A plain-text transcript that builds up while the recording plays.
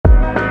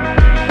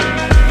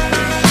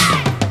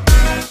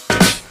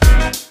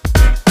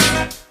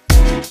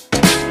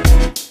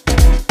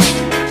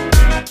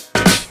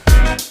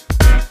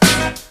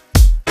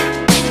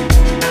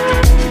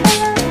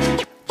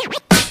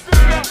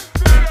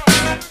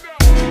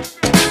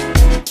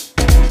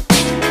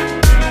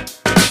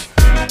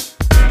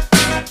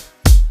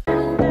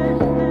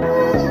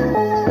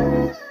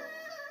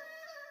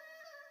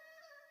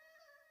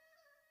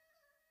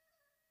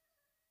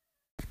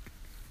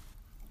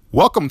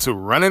Welcome to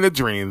Running the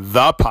Dream,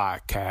 the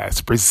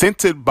podcast,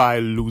 presented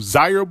by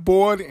Luzire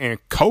Board and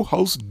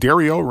co-host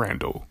Dario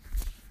Randall.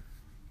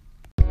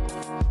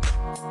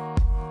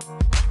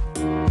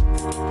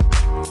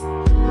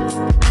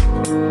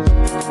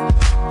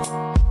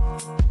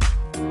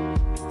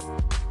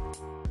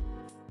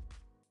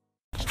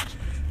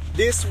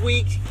 This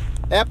week's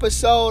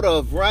episode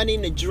of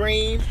Running the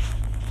Dream,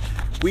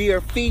 we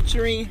are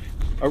featuring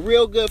a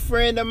real good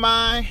friend of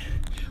mine,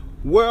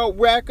 world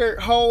record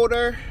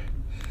holder,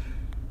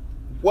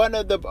 one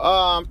of the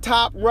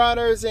top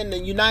runners in the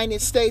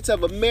United States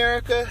of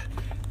America.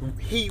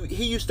 He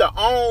used to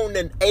own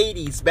the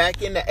 80s,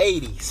 back in the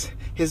 80s.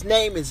 His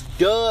name is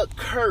Doug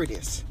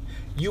Curtis.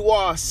 You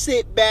all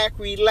sit back,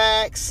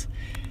 relax,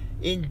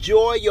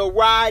 enjoy your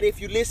ride. If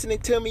you're listening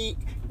to me,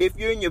 if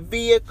you're in your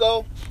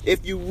vehicle,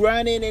 if you're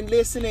running and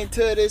listening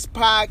to this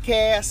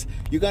podcast,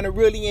 you're going to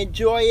really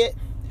enjoy it.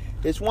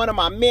 It's one of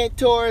my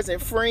mentors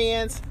and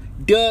friends,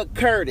 Doug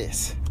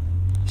Curtis.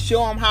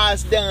 Show him how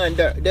it's done,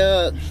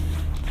 Doug.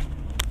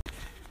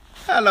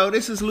 Hello,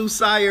 this is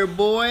Lucille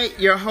Boyd,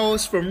 your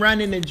host from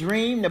Running the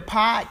Dream, the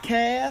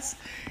podcast.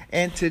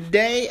 And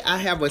today I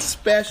have a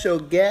special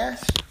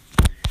guest.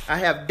 I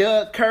have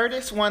Doug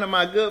Curtis, one of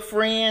my good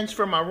friends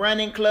from my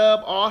running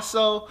club,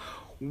 also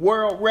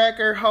world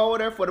record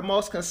holder for the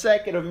most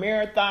consecutive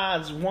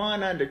marathons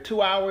won under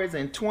 2 hours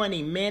and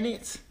 20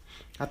 minutes.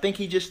 I think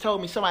he just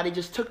told me somebody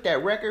just took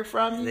that record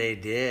from you. They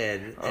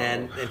did. Oh.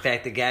 And in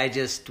fact, the guy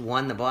just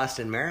won the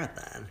Boston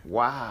Marathon.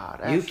 Wow.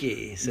 That's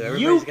Yuki. So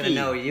everybody's going to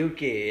know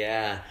Yuki.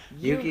 Yeah.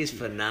 Yuki's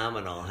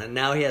phenomenal. And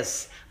now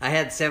I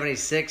had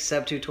 76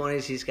 sub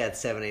 220s. He's got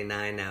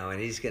 79 now, and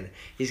he's going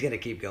to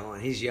keep going.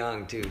 He's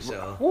young too,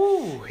 so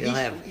he'll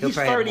probably 30,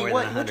 have more than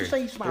 100. What'd you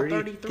say? He's about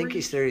 33? I think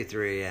he's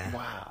 33, yeah.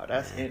 Wow,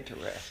 that's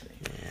interesting.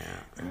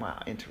 Yeah.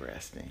 Wow,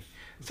 interesting.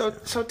 So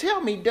tell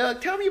me,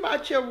 Doug, tell me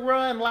about your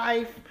run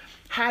life,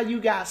 how you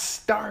got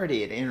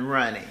started in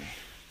running.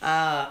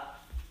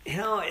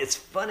 It's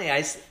funny.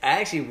 I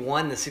actually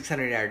won the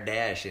 600-yard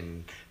dash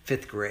in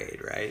 5th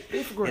grade, right?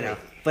 5th grade.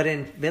 But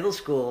in middle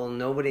school,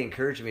 nobody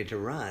encouraged me to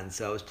run,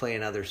 so I was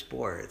playing other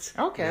sports.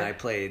 Okay. I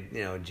played,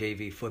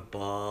 JV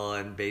football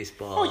and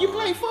baseball. Oh, you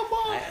played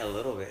football? A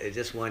little bit,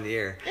 just 1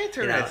 year.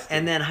 Interesting.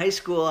 And then high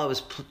school, I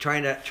was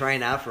trying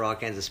out for all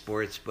kinds of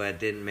sports, but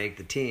didn't make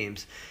the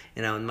teams.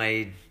 In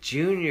my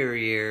junior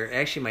year,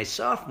 actually my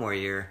sophomore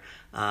year,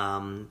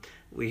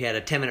 we had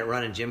a 10-minute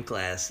run in gym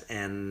class,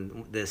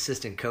 and the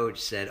assistant coach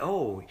said,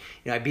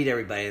 I beat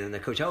everybody. And then the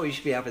coach, you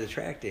should be out for the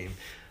track team.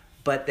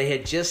 But they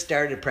had just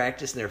started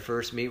practice, and their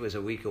first meet was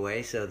a week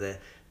away. So the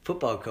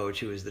football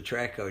coach, who was the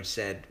track coach,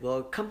 said,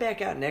 well, come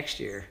back out next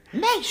year.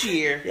 Next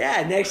year?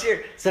 Yeah, next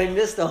year. So I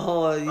missed the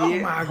whole year, oh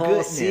my whole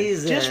goodness.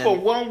 season. Just for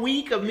 1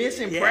 week of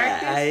missing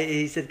practice?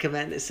 He said, come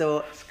in.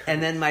 So,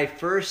 and then my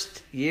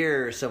first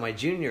year, so my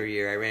junior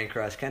year, I ran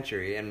cross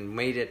country and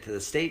made it to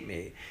the state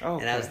meet.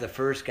 Okay. And I was the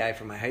first guy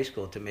from my high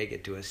school to make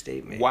it to a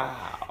state meet.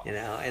 Wow.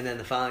 And then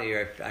the following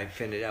year, I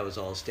finished. I was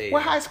all state.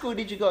 What high school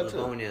did you go to?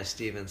 Livonia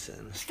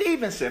Stevenson.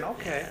 Stevenson,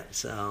 okay.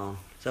 Yeah,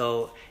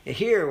 So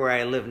here where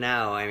I live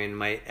now,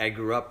 I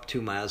grew up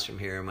 2 miles from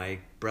here. My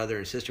brother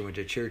and sister went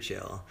to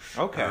Churchill.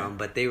 Okay.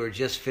 But they were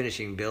just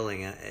finishing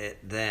building it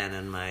then,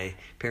 and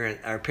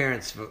our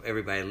parents,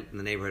 everybody in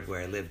the neighborhood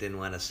where I lived, didn't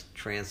want us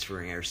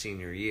transferring our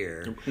senior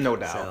year. No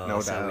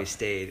doubt. So we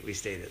stayed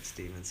at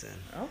Stevenson.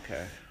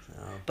 Okay.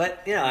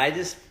 But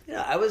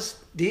I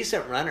was a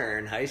decent runner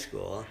in high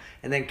school,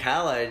 and then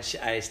college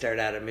I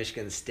started out at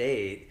Michigan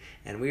State,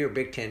 and we were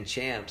Big Ten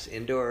champs,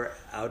 indoor,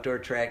 outdoor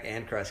track,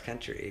 and cross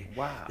country.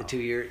 Wow! The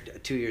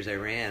 2 years I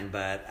ran,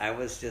 but I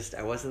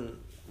wasn't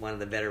one of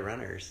the better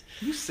runners.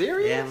 You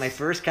serious? Yeah, my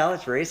first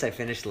college race I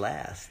finished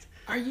last.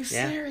 Are you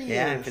serious?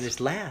 Yeah, I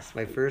finished last,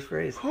 my first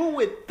race. Who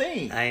would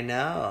think? I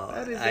know.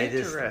 That is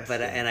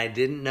interesting. I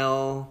didn't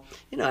know,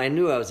 I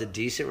knew I was a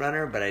decent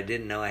runner, but I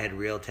didn't know I had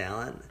real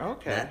talent.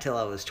 Okay. Not until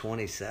I was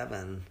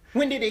 27.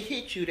 When did it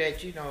hit you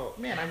that,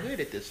 man, I'm good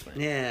at this thing?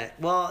 Yeah,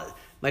 well,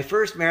 my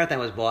first marathon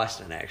was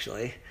Boston,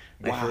 actually.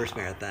 My wow. first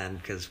marathon,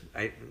 because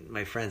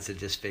my friends said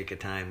just fake a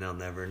time, they'll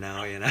never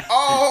know,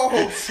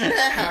 Oh,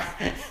 snap.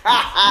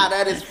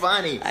 That is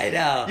funny. I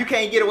know. You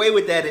can't get away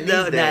with that these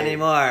days.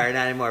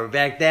 Not anymore.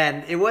 Back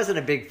then, it wasn't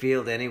a big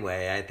field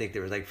anyway. I think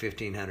there was like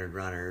 1,500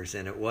 runners,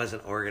 and it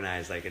wasn't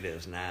organized like it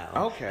is now.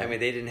 Okay.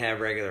 They didn't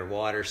have regular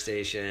water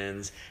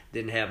stations,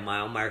 didn't have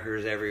mile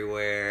markers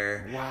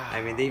everywhere.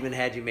 Wow. They even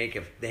had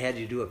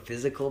you do a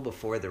physical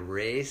before the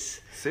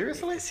race.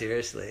 Seriously?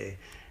 Seriously.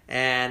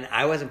 And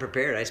I wasn't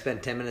prepared. I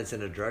spent 10 minutes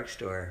in a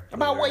drugstore.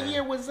 About what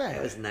year was that?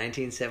 It was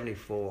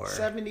 1974.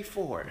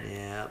 74.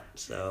 Yeah,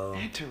 so...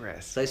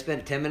 Interesting. So I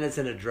spent 10 minutes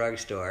in a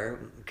drugstore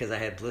because I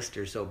had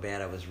blisters so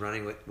bad I was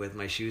running with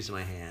my shoes in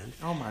my hand.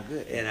 Oh, my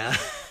goodness.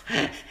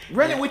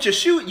 Running with your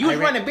shoes? You was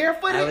running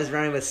barefooted? I was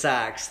running with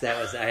socks. I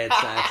had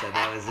socks on.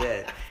 That was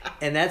it.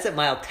 And that's at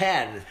mile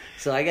 10.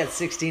 So I got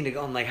 16 to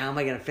go. I'm like, how am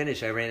I going to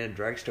finish? I ran in a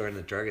drugstore and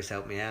the druggist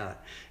helped me out.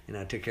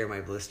 Took care of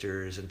my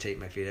blisters and taped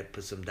my feet up,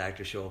 put some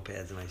Dr. Scholl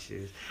pads in my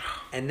shoes.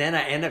 And then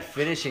I ended up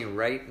finishing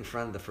right in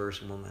front of the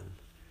first woman.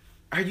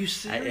 Are you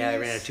serious? I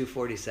ran a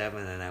 2:47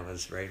 and I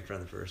was right in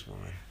front of the first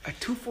woman. A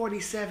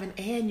 2:47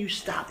 and you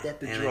stopped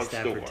at the and drugstore.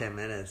 I stopped for 10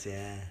 minutes,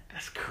 yeah.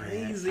 That's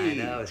crazy. I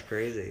know, it's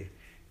crazy.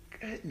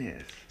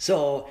 Goodness.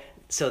 So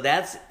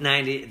that's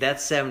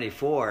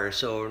 74.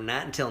 So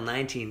not until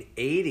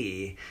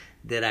 1980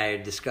 did I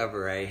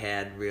discover I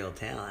had real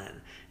talent.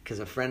 Because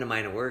a friend of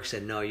mine at work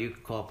said, no, you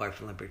can qualify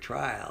for Olympic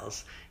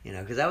trials.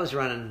 Because I was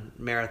running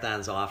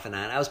marathons off and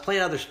on. I was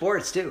playing other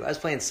sports too. I was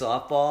playing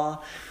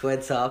softball, co-ed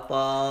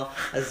softball.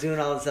 I was doing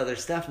all this other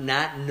stuff,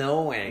 not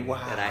knowing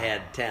that I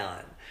had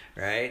talent,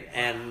 right?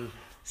 And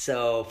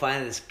so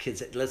finally this kid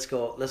said, let's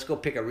go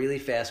pick a really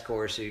fast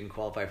course so you can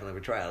qualify for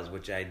Olympic trials,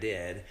 which I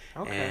did.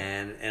 Okay.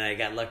 And I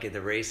got lucky.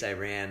 The race I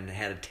ran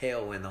had a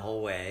tailwind the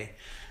whole way,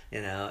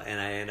 and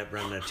I ended up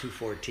running a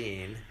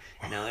 2:14.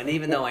 And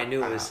even though I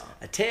knew it was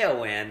a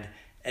tailwind,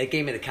 it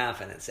gave me the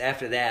confidence.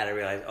 After that, I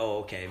realized,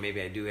 okay,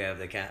 maybe I do have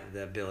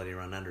the ability to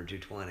run under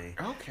 220.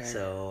 Okay.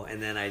 So, and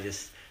then I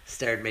just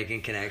started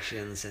making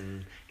connections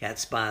and got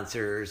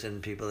sponsors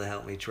and people to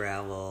help me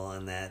travel,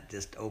 and that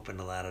just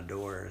opened a lot of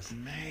doors.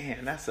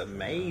 Man, that's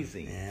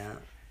amazing. Yeah.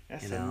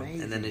 That's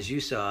amazing. And then as you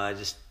saw,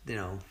 just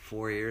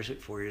 4 years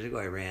ago,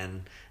 I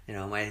ran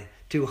my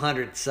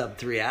 200 sub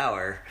 3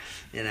 hour.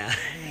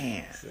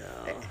 Man.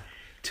 So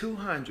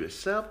 200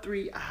 sub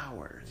 3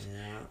 hours.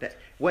 Yeah.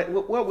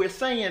 What we're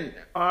saying,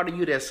 all of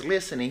you that's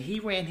listening, he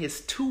ran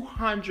his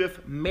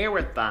 200th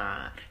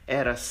marathon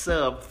at a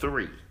sub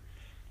 3.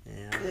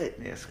 Yeah.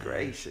 Goodness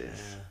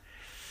gracious. Yeah.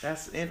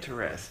 That's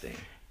interesting.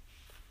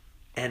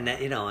 And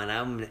and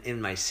I'm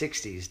in my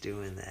 60s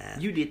doing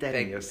that. You did that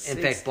in your 60s.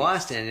 In fact,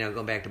 Boston,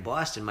 going back to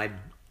Boston,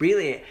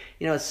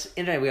 it's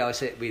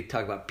interesting. We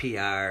talk about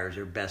PRs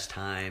or best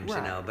times,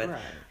 but right.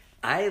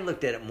 I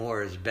looked at it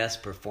more as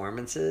best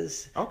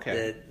performances.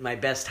 Okay. My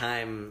best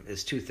time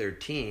is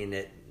 2:13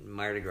 at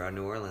Mardi Gras,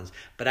 New Orleans,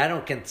 but I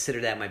don't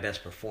consider that my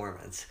best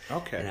performance.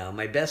 Okay.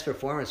 My best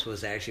performance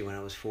was actually when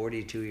I was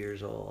 42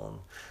 years old.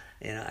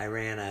 I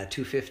ran a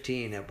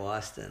 2:15 at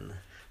Boston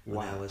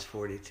when I was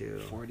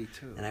 42.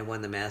 42. And I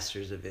won the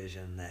Masters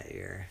division that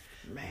year.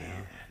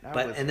 Man.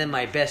 And then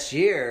my best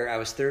year, I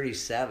was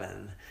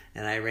 37,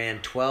 and I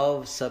ran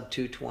 12 sub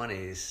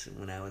 220s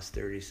when I was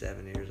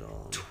 37 years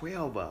old.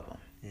 12 of them.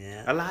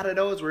 Yeah. A lot of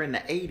those were in the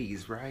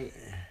 80s, right?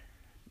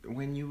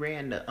 When you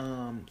ran the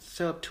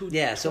sub 220s.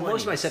 Yeah, so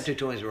most of my sub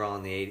 220s were all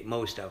in the 80s.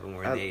 Most of them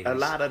were in the 80s. A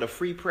lot of the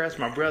free press,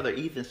 my brother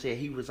Ethan said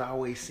he was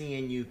always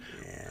seeing you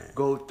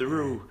go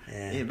through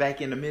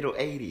back in the middle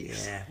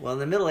 80s. Yeah, well, in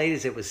the middle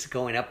 80s, it was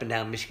going up and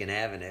down Michigan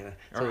Avenue.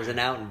 So it was an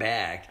out and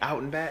back.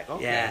 Out and back?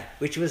 Okay. Yeah,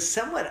 which was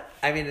somewhat,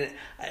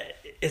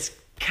 it's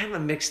kind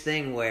of a mixed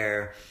thing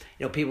where,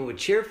 people would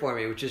cheer for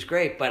me, which is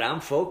great, but I'm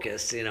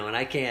focused, and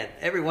I can't,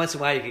 every once in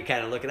a while you can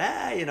kind of look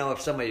at,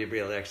 if somebody would be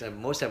able to actually,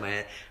 most of the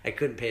time I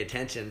couldn't pay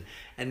attention.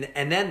 And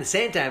then at the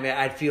same time,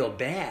 I'd feel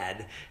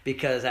bad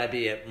because I'd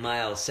be at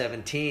mile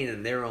 17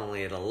 and they're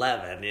only at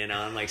 11,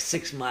 I'm like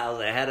 6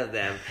 miles ahead of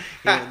them.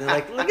 And they're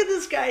like, look at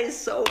this guy, he's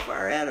so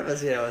far ahead of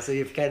us, so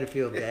you kind of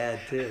feel bad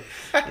too.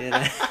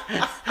 That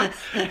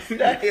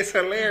is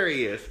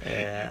hilarious.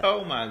 Yeah.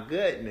 Oh my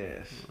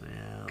goodness.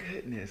 Wow.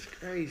 Goodness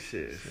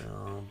gracious.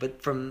 So,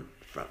 but from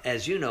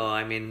as you know,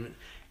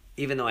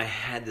 even though I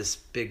had this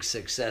big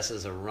success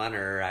as a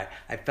runner,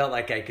 I felt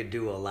like I could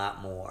do a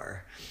lot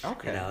more.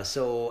 Okay.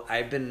 So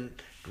I've been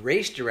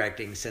race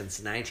directing since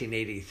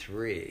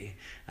 1983.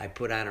 I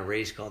put on a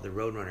race called the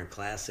Roadrunner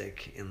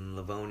Classic in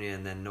Livonia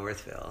and then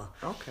Northville.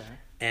 Okay.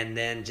 And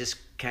then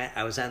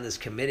I was on this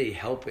committee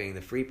helping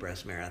the Free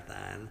Press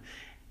Marathon.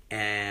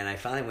 And I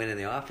finally went in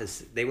the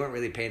office. They weren't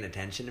really paying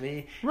attention to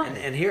me. Right.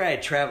 And here I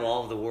had traveled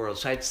all over the world,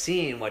 so I'd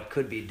seen what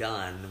could be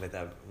done with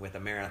a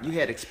marathon. You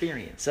had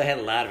experience. So I had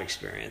a lot of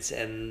experience.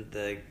 And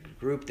the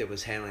group that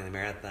was handling the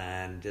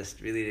marathon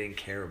just really didn't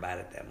care about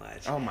it that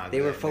much. Oh, my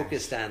They were goodness.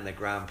 focused on the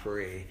Grand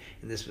Prix.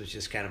 And this was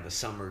just kind of a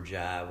summer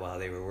job while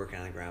they were working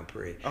on the Grand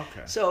Prix.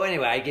 Okay. So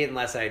anyway, I gave them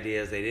lots of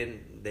ideas. They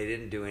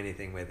didn't do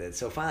anything with it.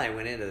 So finally I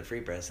went into the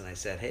Free Press and I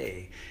said,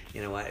 hey,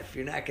 you know what, if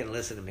you're not going to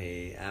listen to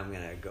me, I'm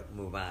going to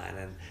move on.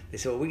 And they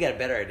said, well, we got a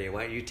better idea.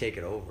 Why don't you take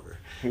it over?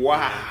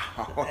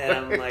 Wow. And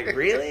I'm like,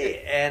 really?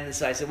 And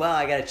so I said, well,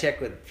 I got to check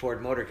with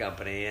Ford Motor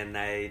Company. And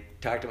I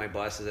talked to my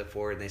bosses at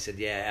Ford and they said,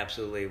 yeah,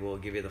 absolutely. We'll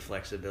give you the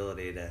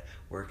flexibility to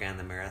work on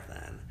the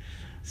marathon.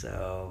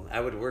 So I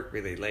would work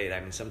really late.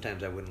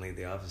 Sometimes I wouldn't leave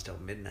the office till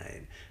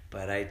midnight,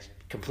 but I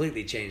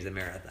completely changed the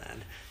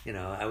marathon.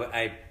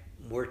 I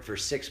worked for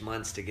 6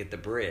 months to get the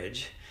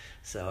bridge.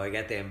 So I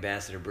got the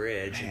Ambassador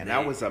Bridge. Man,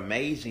 that was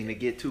amazing to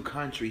get two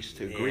countries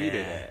to agree to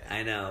that.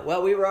 I know.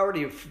 Well, we were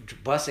already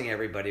busing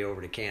everybody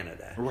over to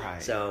Canada.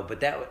 Right. So,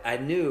 but I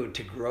knew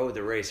to grow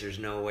the race, there's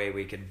no way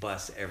we could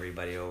bus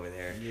everybody over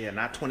there. Yeah,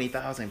 not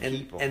 20,000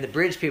 people. And the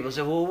bridge people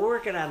said, well, we're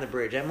working on the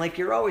bridge. I'm like,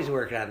 you're always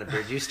working on the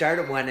bridge. You start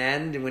at one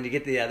end, and when you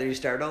get to the other, you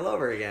start all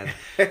over again.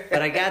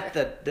 But I got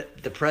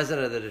the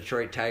president of the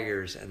Detroit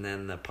Tigers and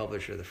then the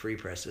publisher of the Free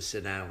Press to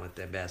sit down with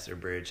the Ambassador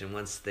Bridge. And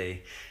once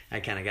I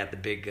kind of got the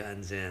big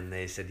guns in, and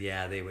they said,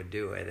 yeah, they would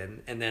do it.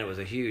 And then it was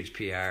a huge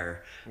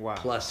PR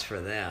plus for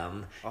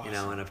them, you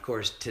know, and of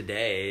course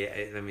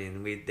today, I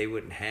mean, they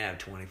wouldn't have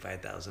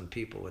 25,000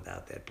 people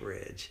without that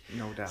bridge.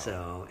 No doubt.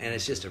 So, and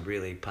it's just a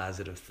really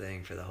positive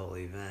thing for the whole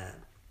event.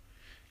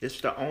 It's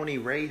the only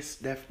race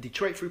that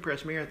Detroit Free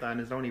Press Marathon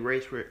is the only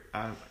race where,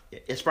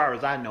 as far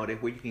as I know,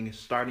 that where you can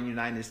start in the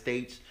United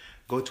States,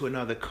 go to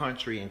another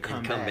country, and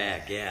come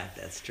back. Yeah,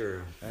 that's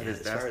true.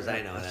 As far as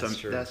I know, that's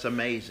true. That's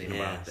amazing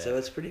about that. So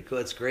it's pretty cool.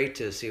 It's great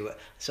to see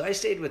So I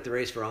stayed with the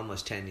race for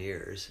almost 10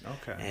 years.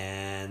 Okay.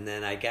 And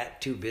then I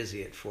got too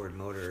busy at Ford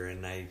Motor,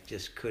 and I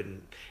just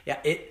couldn't. Yeah,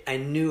 I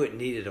knew it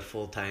needed a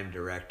full-time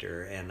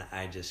director, and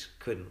I just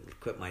couldn't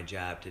quit my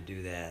job to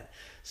do that.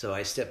 So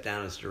I stepped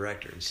down as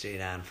director and stayed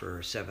on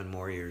for 7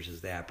 more years as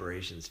the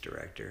operations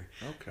director.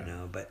 Okay. You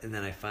know, and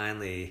then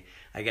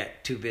I got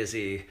too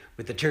busy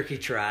with the turkey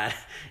trot,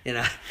 you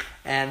know,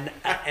 and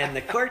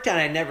the Corktown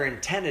I never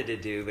intended to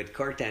do, but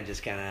Corktown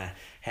just kind of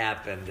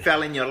happened.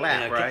 Fell in your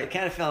lap, right? It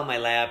kind of fell in my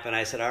lap, and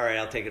I said, all right,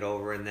 I'll take it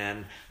over. And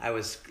then I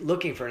was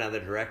looking for another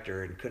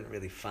director and couldn't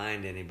really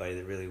find anybody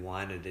that really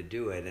wanted to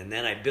do it. And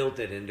then I built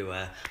it into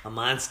a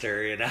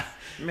monster, you know,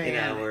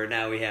 where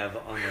now we have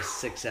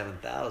almost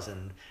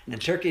 6,000-7,000.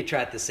 And Turkey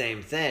Trot, the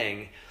same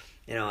thing.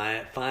 You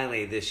know,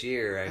 finally this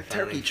year,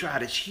 Turkey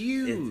Trot is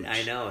huge.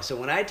 I know. So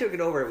when I took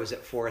it over, it was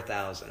at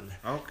 4,000.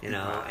 Okay. You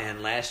know,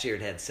 and last year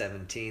it had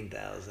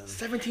 17,000.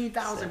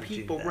 17,000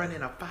 people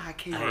running a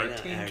 5K or a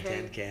 10K.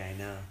 Or 10K, I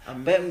know.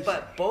 Amazing.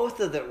 But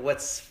both of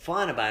what's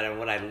fun about it, and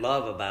what I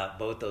love about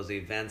both those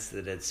events,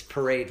 that it's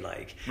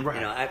parade-like. Right.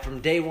 You know,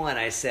 from day one,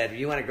 I said,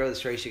 you want to grow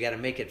this race, you got to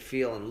make it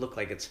feel and look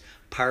like it's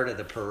part of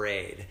the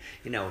parade,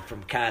 you know,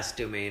 from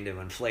costuming to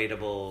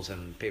inflatables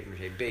and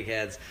paper-mache big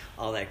heads,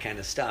 all that kind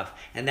of stuff.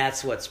 And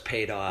that's what's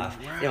paid off.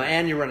 Right. You know,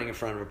 and you're running in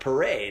front of a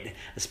parade,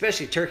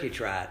 especially Turkey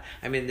Trot.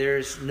 I mean,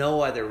 there's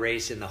no other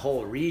race in the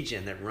whole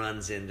region that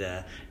runs in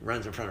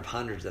front of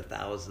hundreds of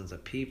thousands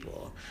of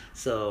people.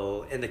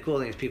 So, and the cool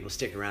thing is people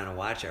stick around and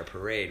watch our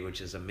parade, which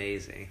is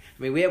amazing.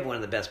 I mean, we have one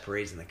of the best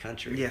parades in the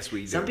country. Yes,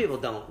 we do. Some people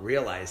don't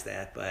realize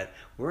that, but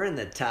we're in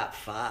the top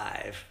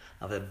 5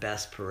 of the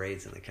best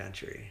parades in the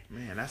country.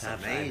 Man, that's top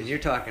amazing. 5. And you're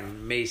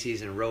talking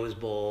Macy's and Rose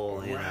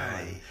Bowl, you know,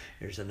 right. and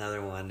there's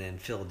another one in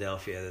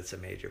Philadelphia that's a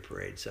major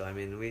parade. So I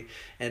mean,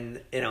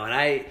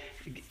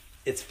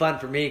 it's fun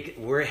for me.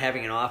 We're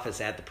having an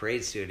office at the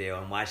parade studio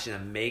and watching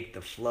them make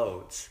the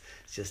floats.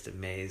 It's just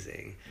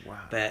amazing. Wow.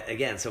 But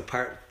again, so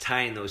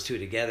tying those two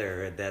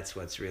together, that's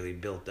what's really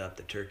built up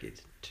the Turkey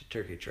Trot.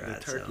 The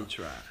Turkey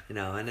Trot. You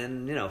know, and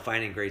then, you know,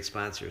 finding great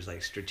sponsors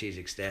like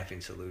Strategic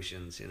Staffing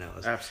Solutions, you know.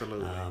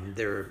 Absolutely.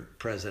 Their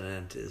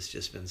president has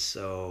just been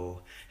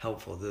so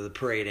helpful to the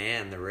parade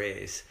and the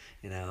race,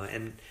 you know,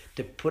 and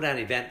to put on an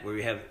event where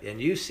we have,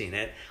 and you've seen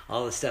it,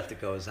 all the stuff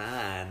that goes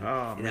on.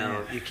 Oh, you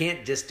know, you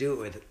can't just do it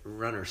with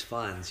runners'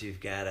 funds.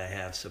 You've got to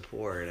have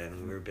support,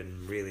 and we've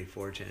been really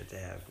fortunate to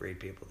have great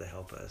people to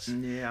help us to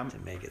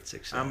make it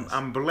successful.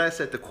 I'm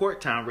blessed at the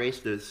Corktown race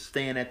to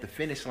stand at the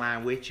finish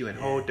line with you and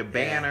hold the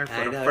banner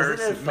for the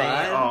first. Isn't it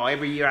fun? Oh,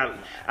 every year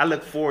I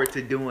look forward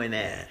to doing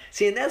that. Yeah.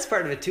 See, and that's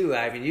part of it too.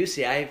 I mean, you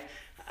see, I've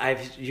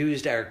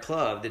used our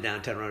club, the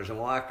Downtown Runners and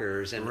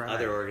Walkers, and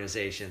other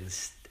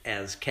organizations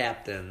as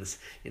captains,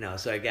 you know,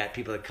 so I got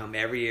people that come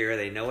every year.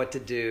 They know what to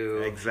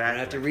do. Exactly. I don't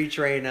have to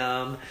retrain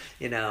them,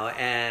 you know,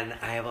 and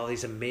I have all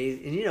these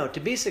amazing, and, you know,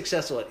 to be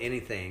successful at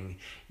anything,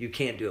 you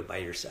can't do it by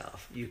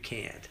yourself. You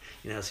can't,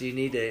 you know, so you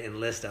need to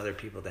enlist other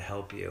people to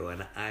help you.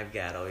 And I've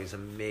got all these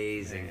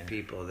amazing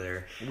people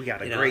there. We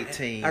got a great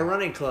team. Our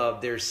running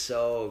club, they're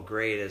so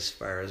great as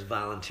far as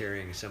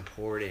volunteering,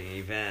 supporting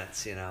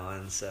events, you know,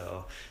 and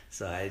so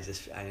I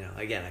you know,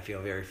 again, I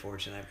feel very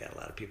fortunate. I've got a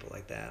lot of people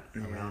like that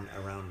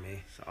around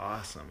me. It's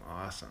awesome.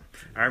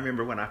 I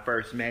remember when I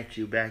first met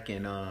you back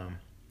in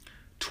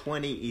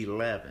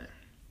 2011.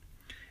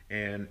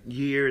 And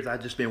years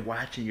I've just been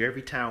watching you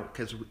every time,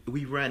 because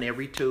we run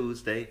every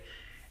Tuesday.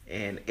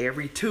 And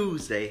every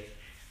Tuesday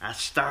I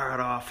start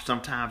off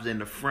sometimes in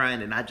the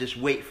front and I just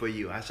wait for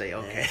you. I say,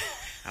 okay,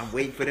 I'm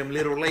waiting for them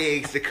little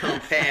legs to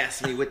come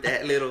past me with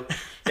that little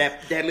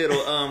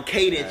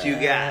cadence you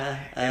got.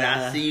 And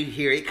I see,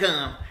 here it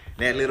come.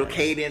 That little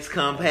cadence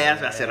come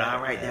past. I said,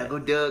 all right, there go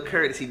Doug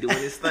Curtis. He doing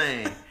his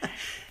thing.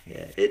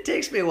 Yeah, it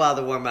takes me a while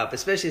to warm up,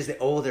 especially as the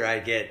older I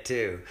get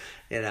too.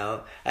 You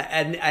know,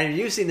 and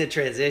you've seen the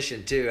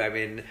transition too. I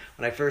mean,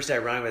 when I first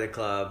started running with the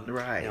club, you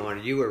know,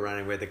 when you were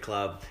running with the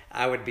club,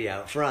 I would be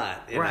out front,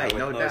 you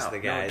know, with most of the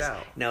guys. No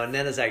doubt. No, and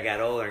then as I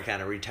got older and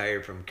kind of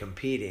retired from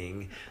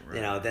competing, you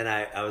know, then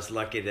I was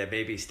lucky to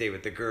maybe stay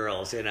with the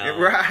girls, you know.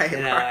 Right, you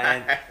know,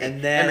 right. And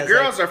then the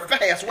girls are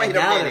fast. Wait a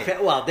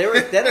minute. Well, there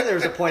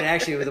was a point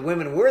actually where the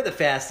women were the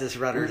fastest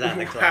runners on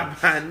the club.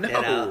 I know. You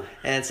know,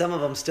 and some of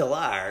them still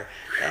are.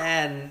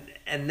 And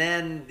and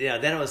then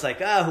then it was like,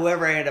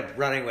 whoever I end up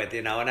running with,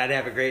 and I'd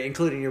have a great,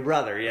 including your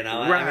brother,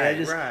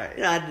 Right.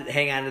 I'd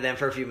hang on to them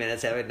for a few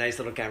minutes, have a nice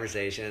little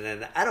conversation,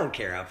 and then I don't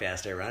care how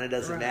fast I run, it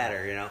doesn't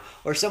matter,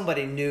 or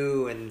somebody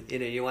new, and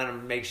you want to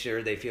make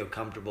sure they feel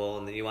comfortable,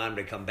 and you want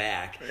them to come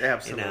back,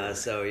 Absolutely.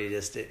 so you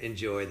just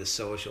enjoy the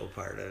social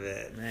part of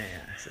it, Man.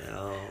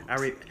 So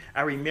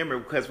I remember,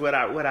 because what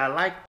I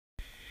like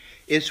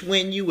is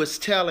when you was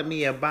telling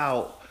me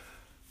about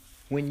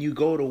when you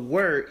go to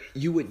work,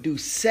 you would do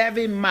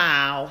 7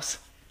 miles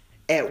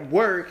at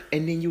work,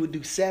 and then you would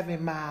do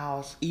 7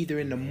 miles either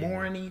in the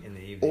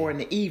morning or in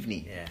the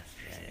evening. Yeah.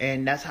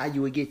 And that's how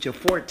you would get your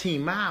 14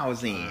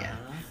 miles in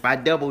by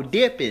double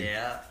dipping.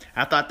 Yeah.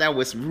 I thought that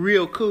was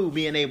real cool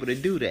being able to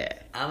do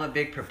that. I'm a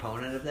big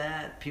proponent of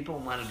that. People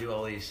want to do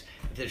all these,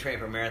 if they're training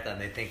for a marathon,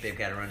 they think they've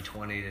got to run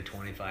 20 to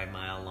 25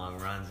 mile long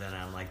runs, and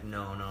I'm like,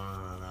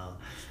 no.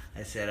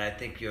 I said, I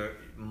think you're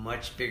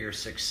much bigger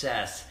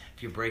success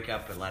if you break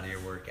up a lot of your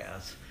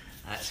workouts.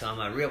 So I'm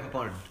a real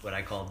proponent of what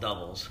I call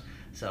doubles.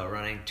 So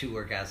running 2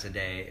 workouts a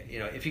day,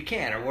 if you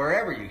can, or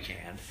wherever you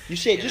can. You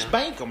said just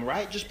bank them,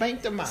 right? Just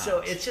bank the miles. So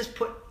it's just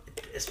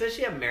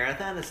especially a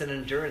marathon, it's an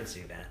endurance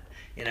event.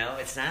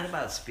 It's not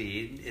about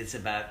speed. It's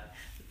about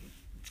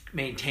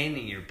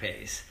maintaining your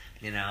pace.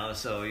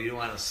 So you don't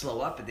want to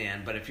slow up at the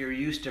end. But if you're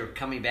used to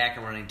coming back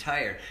and running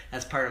tired,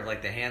 that's part of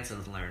like the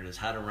Hansons learned, is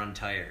how to run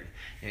tired.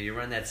 You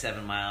run that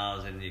 7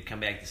 miles and you come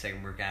back to the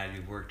second workout,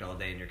 you've worked all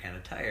day and you're kind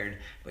of tired,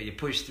 but you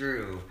push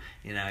through.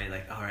 You're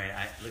like, all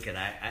right,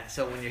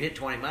 so when you hit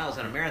 20 miles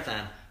on a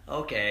marathon,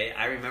 okay,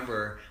 I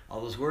remember all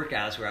those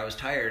workouts where I was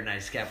tired and I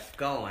just kept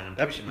going and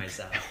pushing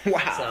myself.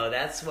 Wow. So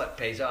that's what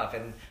pays off.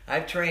 And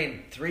I've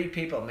trained 3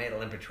 people made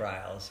Olympic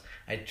trials.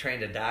 I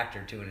trained a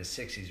doctor too in his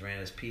 60s, ran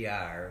his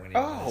PR when he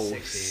was in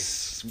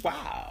his 60s.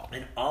 Wow.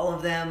 And all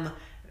of them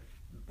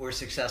were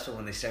successful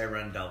when they started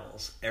running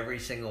doubles. Every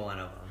single one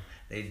of them.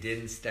 They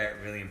didn't start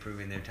really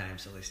improving their time,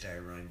 so they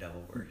started running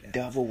double workouts.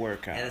 Double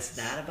workouts. And it's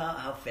not about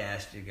how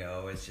fast you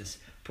go. It's just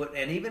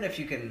and even if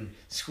you can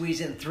squeeze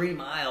in 3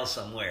 miles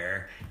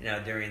somewhere,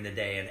 during the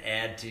day and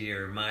add to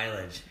your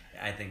mileage,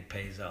 I think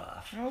pays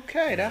off.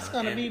 Okay, that's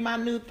going to be my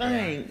new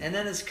thing. Yeah. And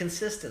then it's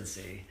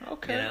consistency.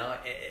 Okay.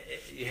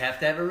 You have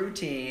to have a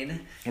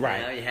routine.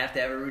 Right. You have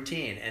to have a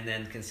routine, and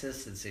then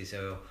consistency.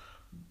 So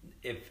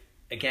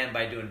again,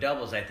 by doing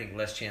doubles, I think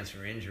less chance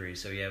for injury,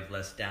 so you have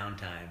less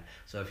downtime.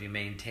 So if you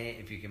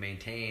can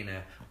maintain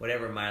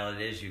whatever mile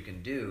it is you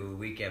can do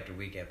week after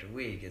week after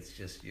week, it's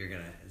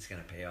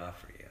gonna pay off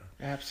for you.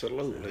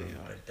 Absolutely.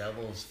 But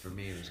doubles for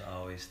me was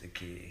always the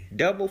key.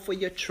 Double for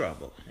your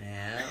trouble.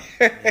 Yeah.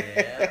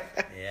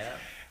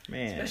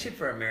 Man. Especially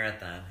for a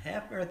marathon.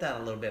 Half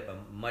marathon a little bit,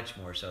 but much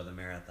more so the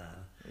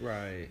marathon.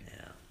 Right.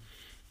 Yeah.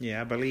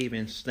 Yeah, I believe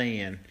in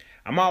staying.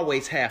 I'm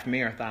always half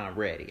marathon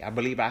ready. I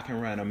believe I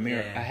can run a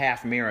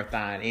half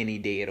marathon any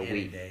day of the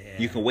week. Day,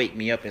 You can wake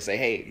me up and say,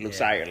 "Hey,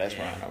 Lucier, let's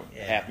run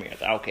a half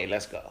marathon." Okay,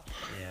 let's go.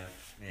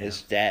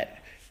 Yeah.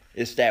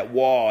 It's that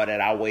wall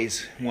that I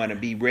always want to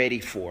be ready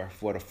for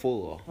the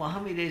full. Well, how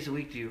many days a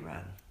week do you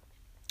run?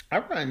 I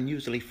run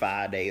usually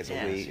 5 days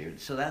a week.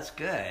 So that's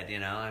good,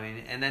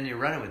 and then you're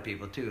running with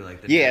people too,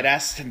 like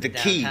that's the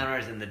key.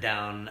 Downtowners and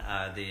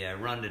the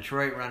Run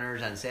Detroit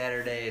runners on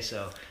Saturday.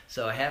 So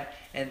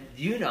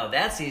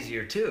that's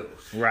easier too.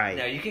 Right.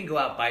 Now you can go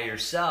out by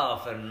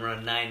yourself and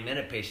run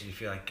 9-minute pace, and you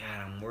feel like,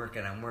 God, I'm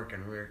working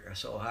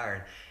so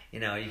hard. You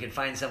can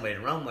find somebody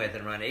to run with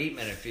and run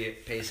 8-minute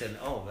pace, and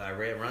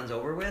it runs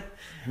over with.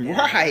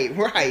 Right.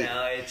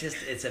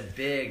 It's a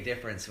big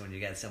difference when you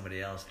got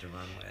somebody else to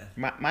run with.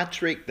 My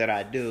trick that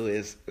I do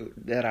is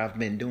that I've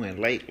been doing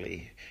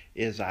lately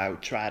is I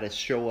try to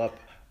show up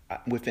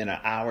within an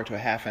hour to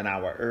half an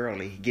hour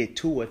early, get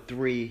 2 or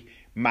 3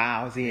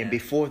 miles in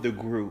before the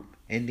group,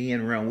 and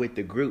then run with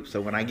the group. So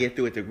when I get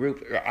through with the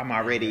group, I'm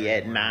already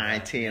at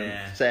 9,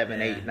 10,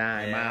 7, 8,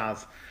 9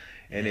 miles.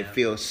 And it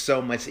feels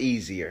so much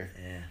easier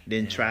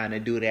than trying to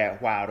do that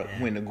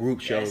when the group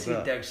shows up.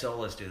 I see Doug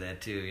Solis do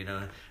that too.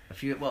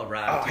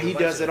 Rob. He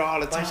does it all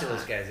the time. A bunch of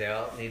those guys, they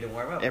all need to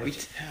warm up every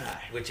time,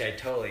 which I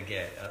totally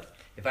get.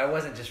 If I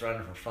wasn't just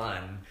running for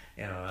fun,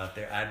 out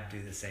there, I'd do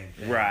the same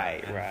thing.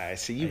 Right.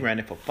 So you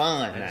running for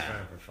fun now. I'm just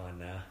running for fun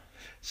now.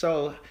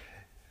 So,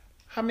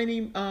 how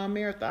many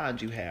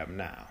marathons you have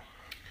now?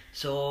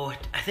 So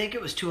I think it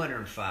was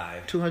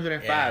 205.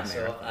 205 marathons.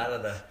 So out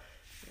of the.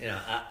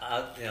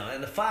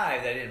 And the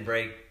 5 that didn't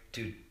break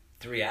to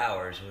 3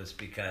 hours was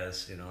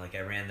because, I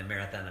ran the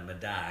marathon of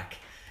Medoc,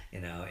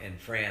 in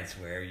France,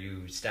 where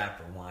you stop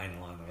for wine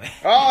along the way.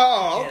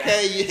 Oh,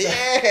 okay, you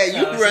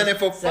running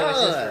for fun. So it's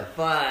just for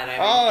fun.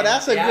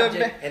 That's a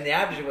good. And the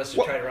object was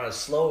to try to run as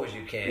slow as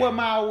you can. What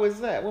mile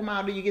was that? What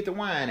mile do you get the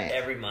wine at?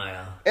 Every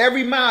mile.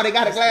 Every mile they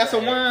got a glass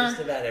of wine.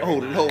 Just about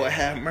every mile. Lord,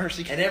 have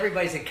mercy. And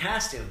everybody's in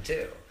costume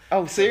too.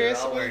 Oh, seriously?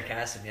 So they're all wearing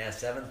costumes.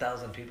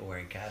 7,000 people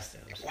wearing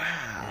costumes.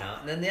 Wow.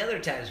 And then the other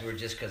times were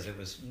just because it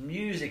was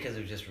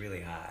just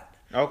really hot.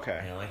 Okay.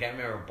 I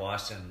remember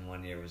Boston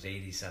one year was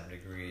 80-something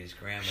degrees.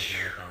 Grandma's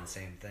Marathon,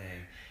 same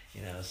thing.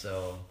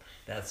 So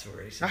that's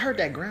where he's. I heard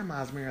that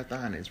Grandma's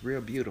Marathon is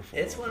real beautiful.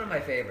 It's one of my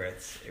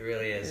favorites. It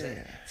really is.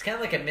 Yeah. It's kind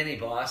of like a mini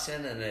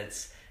Boston, and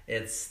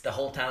it's the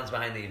whole town's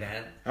behind the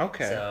event.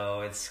 Okay.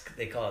 So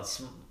they call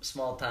it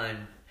small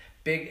town,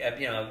 big,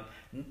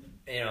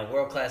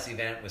 world class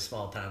event with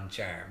small town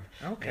charm.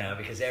 Okay.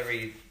 Because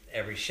every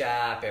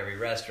shop, every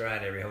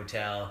restaurant, every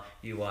hotel,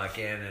 you walk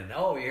in and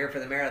you're here for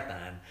the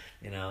marathon.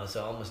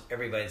 So almost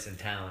everybody's in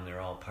town. They're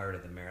all part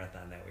of the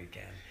marathon that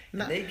weekend.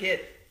 And they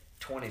get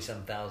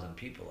 20-some thousand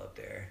people up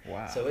there.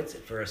 Wow. So it's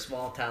for a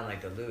small town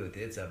like Duluth,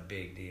 it's a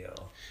big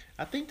deal.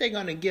 I think they're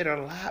going to get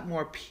a lot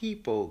more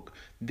people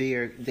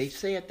there. They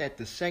said that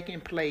the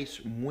second place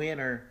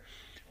winner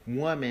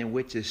woman,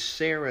 which is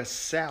Sarah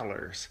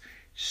Sellers,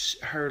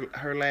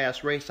 her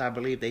last race, I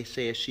believe they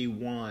said she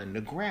won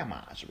the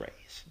Grandma's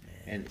race.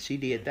 Yeah. And she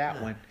did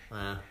that one.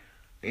 Wow.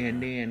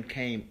 And then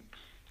came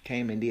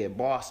and did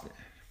Boston.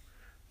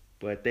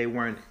 But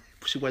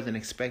she wasn't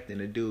expecting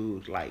to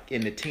do like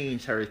in the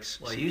teens.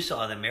 Well, you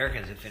saw the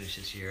Americans that finished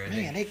this year.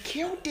 Man, they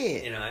killed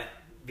it.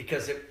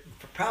 Because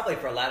probably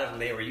for a lot of them,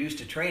 they were used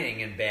to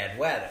training in bad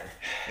weather.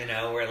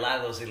 Where a lot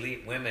of those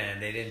elite women,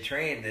 they didn't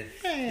train, they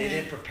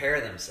didn't prepare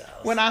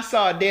themselves. When I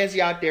saw Desi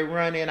out there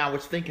running, I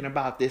was thinking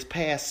about this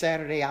past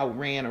Saturday. I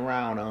ran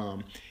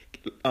around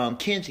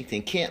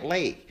Kensington, Kent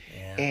Lake,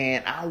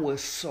 and I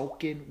was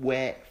soaking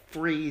wet,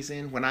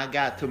 freezing. When I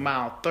got to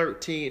mile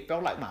 13, it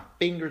felt like my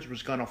fingers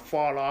was gonna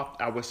fall off.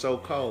 I was so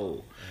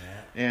cold.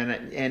 Yeah.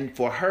 And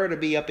for her to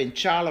be up in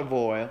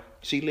Charlevoix,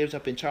 she lives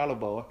up in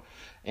Charlevoix,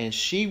 and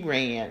she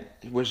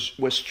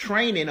was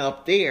training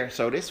up there.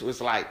 So this was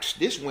like,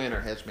 this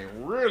winter has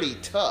been really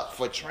tough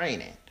for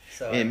training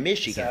in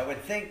Michigan. So I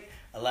would think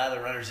a lot of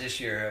the runners this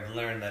year have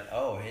learned that,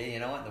 hey, you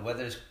know what, the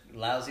weather's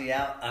lousy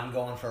out, I'm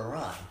going for a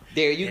run.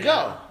 There you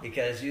go.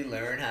 Because you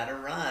learn how to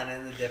run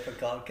in the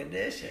difficult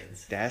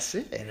conditions. That's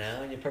it.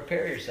 And you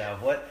prepare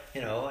yourself. What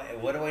do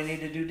I need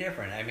to do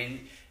different? I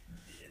mean,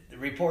 the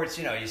reports,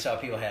 you saw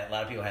a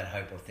lot of people had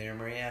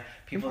hypothermia.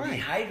 People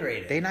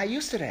dehydrated. They're not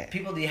used to that.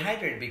 People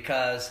dehydrated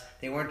because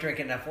they weren't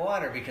drinking enough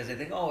water because they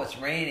think, it's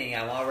raining,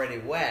 I'm already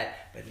wet.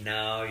 But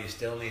no, you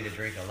still need to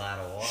drink a lot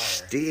of water.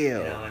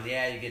 Still. And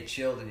you get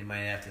chilled and you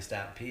might have to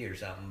stop and pee or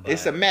something. But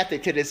it's a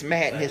method to this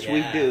madness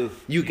we do.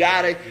 You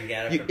gotta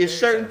it's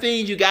certain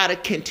things you gotta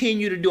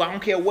continue to do. I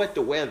don't care what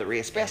the weather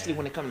is, especially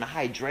when it comes to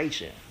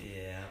hydration.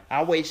 Yeah. I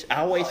always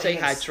say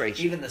hydration.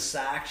 Even the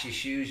socks, your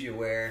shoes you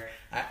wear.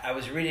 I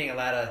was reading a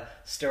lot of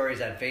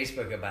stories on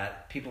Facebook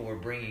about people were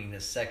bringing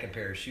the second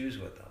pair of shoes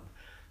with them.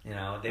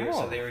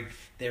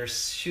 Their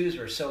shoes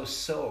were so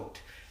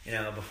soaked,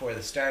 before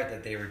the start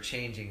that they were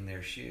changing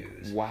their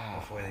shoes. Wow.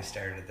 Before they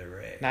started the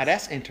race. Now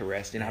that's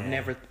interesting.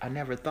 Yeah. I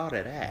never thought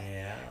of that.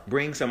 Yeah.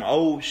 Bring some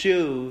old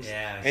shoes.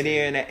 Yeah. And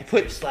then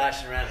put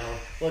sloshing around.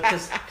 Well,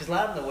 because a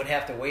lot of them would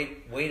have to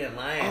wait in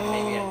line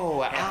maybe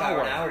a half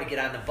hour, an hour to get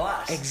on the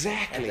bus.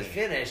 Exactly. At the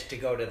finish to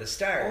go to the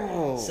start.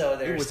 Oh, so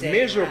it was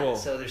miserable.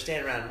 So they're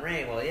standing around in the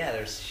rain. Well,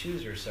 their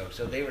shoes were soaked.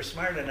 So they were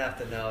smart enough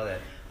to know that,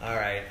 all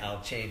right,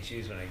 I'll change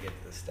shoes when I get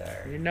to the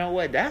start. You know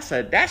what? That's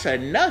a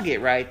nugget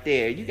right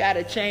there. You got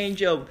to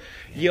change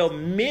your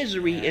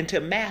misery into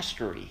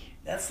mastery.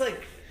 That's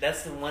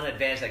the one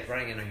advantage, like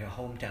running in your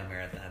hometown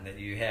marathon, that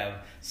you have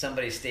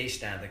somebody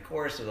stationed on the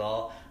course with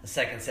a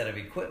second set of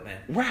equipment.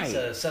 Right.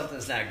 So if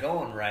something's not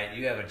going right,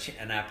 you have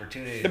an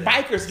opportunity. The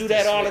bikers do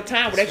that all the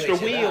time with extra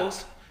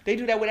wheels. They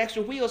do that with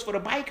extra wheels for the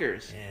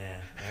bikers. Yeah.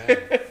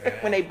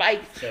 Right. When they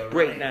bike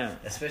break down.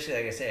 Especially,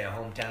 like I say, a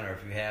hometown, or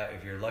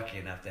if you're lucky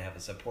enough to have a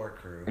support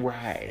crew.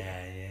 Right.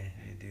 Yeah,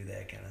 you do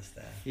that kind of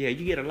stuff. Yeah,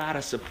 you get a lot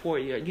of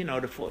support.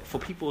 For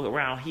people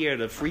around here,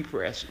 the free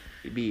press,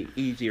 it'd be an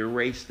easier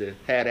race to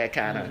have that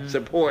kind of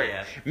support.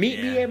 Yeah.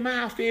 Meet me at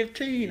mile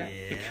 15. Yeah.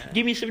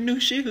 Give me some new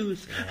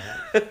shoes.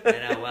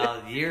 Yeah.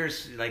 Well,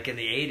 years like in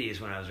the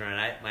 80s when I was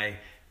running,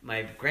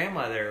 my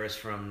grandmother was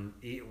from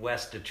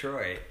West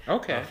Detroit,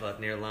 off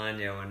near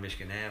Lanyo and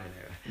Michigan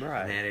Avenue,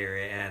 right, in that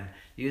area. And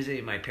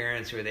usually my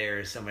parents were there,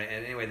 or somebody.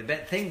 And anyway, the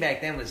thing back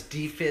then was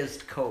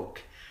defizzed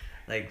Coke,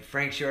 like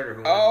Frank Shorter,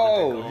 who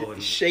won the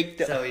gold. Shake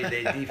so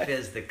they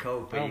defizz the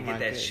Coke, but you get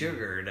that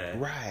sugar to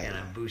right,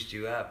 boost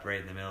you up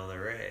right in the middle of the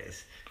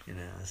race.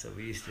 So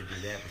we used to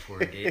do that before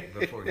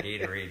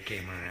Gatorade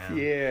came around.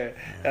 Yeah,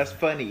 that's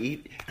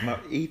funny.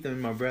 Ethan,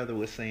 my brother,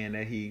 was saying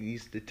that he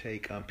used to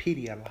take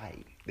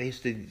Pedialyte. They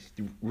used to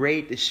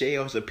raid the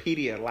shelves of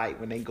Pedialyte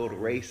when they go to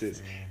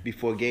races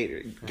before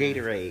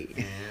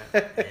Gatorade.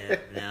 Yeah.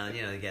 Now,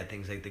 they got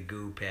things like the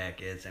goo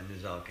packets. I mean,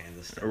 there's all kinds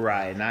of stuff.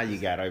 Right, now you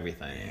got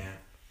everything. Yeah.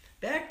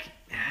 Back,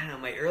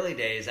 my early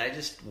days,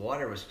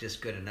 water was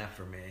just good enough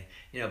for me.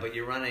 But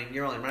you're only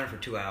running for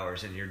 2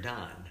 hours and you're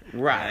done.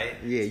 Right?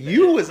 Yeah,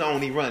 you was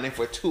only running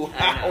for 2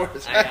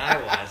 hours.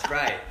 I was,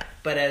 right.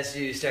 But as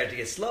you start to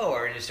get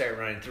slower and you start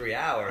running 3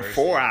 hours.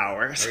 4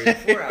 hours. Or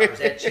 4 hours,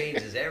 that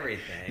changes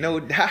everything.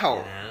 No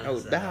doubt. No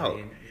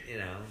doubt.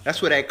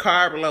 That's where that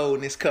carb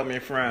loading is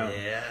coming from.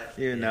 Yeah.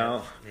 You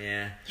know.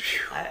 Yeah.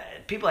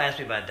 People ask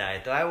me about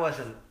diet, though.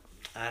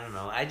 I don't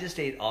know. I just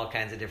ate all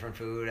kinds of different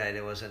food.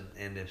 I wasn't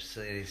into any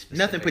specific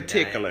Nothing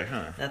particular, diet.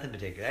 huh? Nothing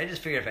particular. I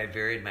just figured if I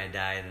varied my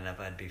diet enough,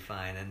 I'd be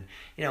fine. And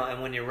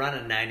and when you're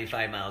running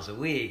 95 miles a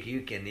week,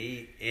 you can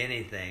eat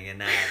anything and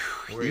not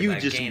worry you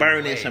about just gaining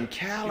burning weight. some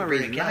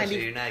calories. You're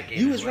not gaining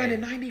you was weight.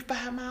 running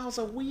 95 miles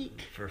a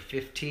week For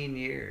 15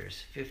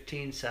 years.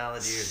 15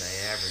 solid years,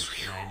 I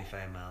averaged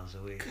 95 miles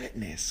a week.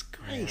 Goodness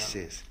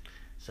gracious.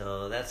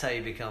 So that's how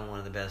you become one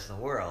of the best in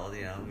the world.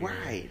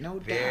 Right, no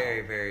doubt.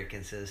 Very, very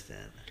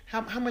consistent.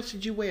 How much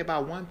did you weigh?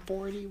 About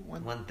 140?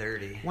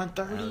 130.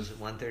 130? I was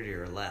 130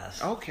 or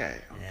less. Okay.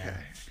 Yeah.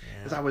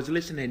 Because I was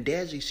listening to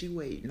Desi, she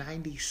weighed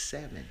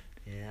 97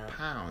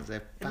 pounds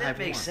at 5'1". And that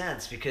makes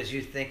sense because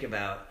you think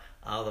about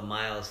all the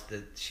miles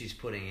that she's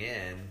putting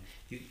in.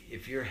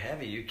 If you're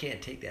heavy, you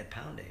can't take that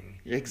pounding.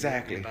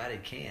 Exactly. Your body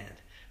can't.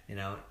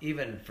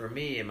 Even for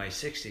me in my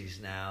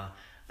 60s now,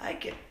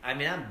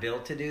 I'm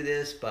built to do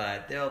this,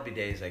 but there'll be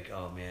days like,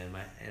 oh man,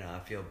 I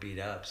feel beat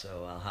up,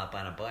 so I'll hop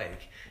on a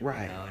bike,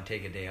 right, and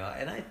take a day off.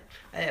 And I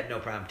have no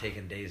problem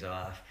taking days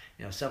off.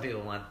 Some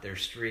people want their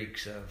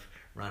streaks of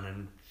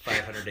running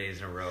 500 days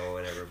in a row or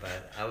whatever,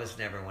 but I was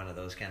never one of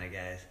those kind of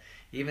guys.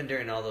 Even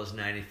during all those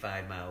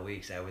 95-mile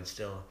weeks, I would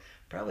still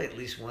probably at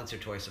least once or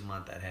twice a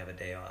month I'd have a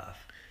day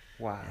off.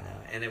 Wow.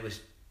 And it was.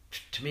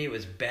 To me, it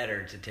was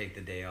better to take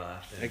the day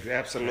off.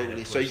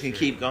 Absolutely, so you can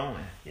keep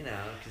going.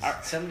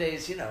 Because some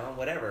days,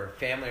 whatever,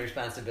 family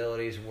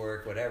responsibilities,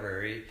 work,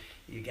 whatever,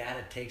 you got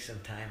to take some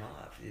time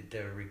off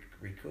to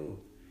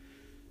recoup.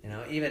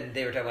 Even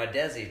they were talking about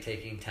Desi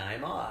taking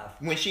time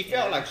off. When she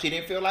felt like she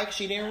didn't feel like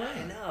she didn't run.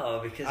 I know,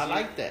 because I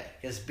like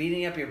that. Because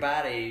beating up your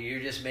body,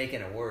 you're just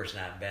making it worse,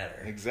 not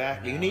better.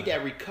 Exactly. You need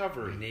that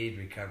recovery. You need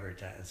recovery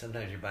time. And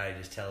sometimes your body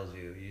just tells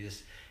you,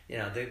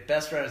 the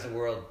best runners in the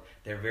world,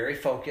 they're very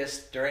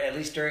focused, at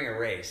least during a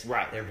race.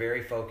 Right. They're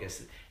very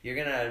focused.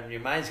 Your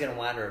mind's gonna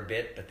wander a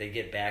bit, but they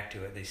get back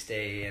to it. They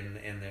stay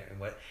in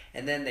there,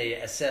 and then they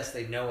assess.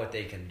 They know what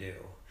they can do.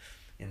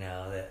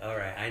 That all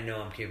right, I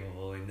know I'm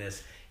capable of doing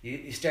this.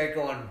 You start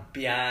going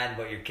beyond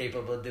what you're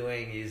capable of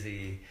doing.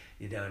 Usually,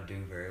 you don't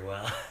do very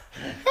well.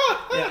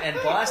 And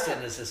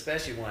Boston is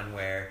especially one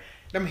where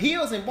them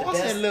hills in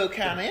Boston look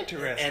kind of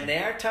interesting, and they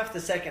are tough the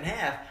second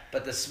half.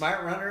 But the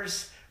smart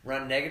runners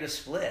run negative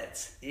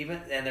splits,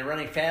 and they're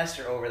running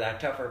faster over that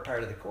tougher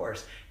part of the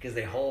course because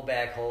they hold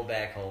back.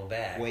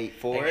 Wait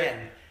for it.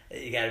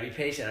 You got to be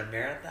patient. A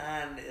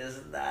marathon is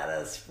not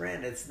a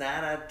sprint. It's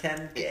not a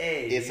 10K.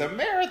 It's a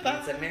marathon.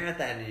 It's a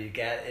marathon.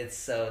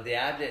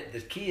 The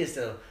key is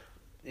to,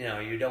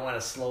 you don't want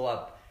to slow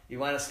up. You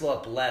want to slow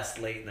up less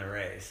late in the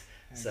race.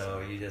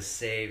 So you just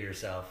save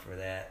yourself for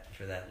that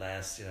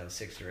last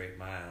 6 or 8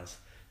 miles.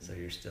 So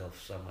you're still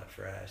somewhat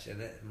fresh.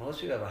 And most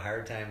people have a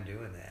hard time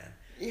doing that.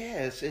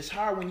 Yeah, it's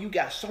hard when you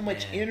got so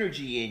much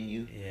energy in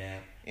you. Yeah,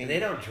 and they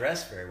don't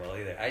dress very well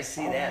either. I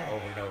see that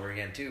over and over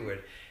again too, where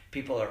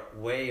people are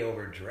way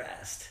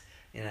overdressed.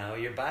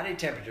 Your body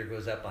temperature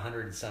goes up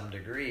 100 and some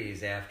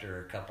degrees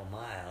after a couple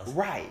miles.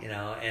 Right.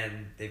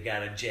 And they've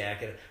got a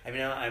jacket. In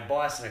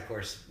Boston, of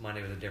course,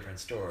 Monday was a different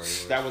story.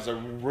 That was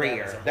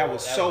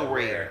so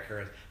rare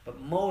occurrence. But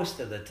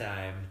most of the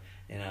time,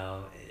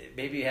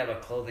 maybe you have a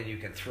clothing you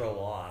can throw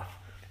off.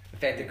 In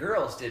fact, the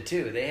girls did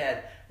too. They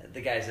had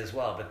the guys as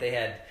well, but they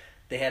had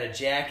a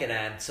jacket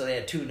on, so they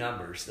had 2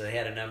 numbers. So they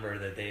had a number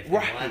that if they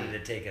wanted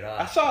to take it off.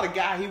 I saw the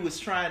guy. He was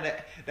trying to.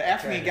 The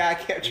African guy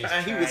kept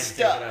trying. He was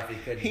stuck.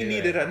 He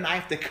needed a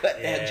knife to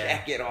cut that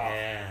jacket off.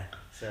 Yeah.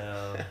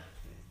 So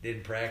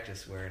didn't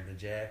practice wearing the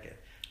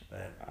jacket,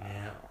 but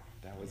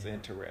that was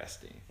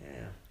interesting.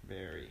 Yeah.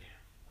 Very.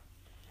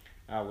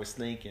 I was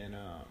thinking.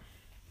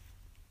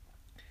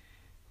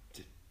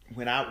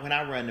 When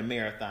I run the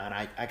marathon,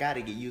 I got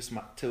to get used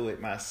to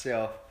it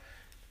myself,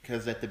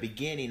 because at the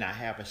beginning I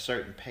have a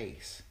certain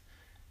pace,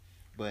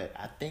 but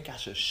I think I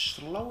should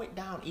slow it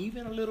down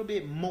even a little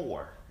bit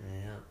more,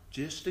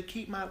 just to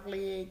keep my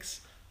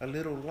legs a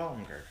little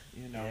longer.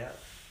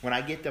 When I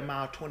get to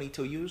mile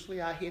 22,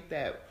 usually I hit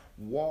that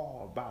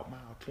wall about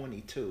mile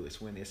 22. Is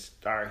when it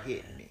start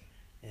hitting me.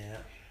 Yeah.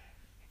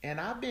 And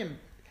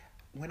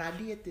when I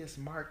did this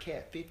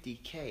Marquette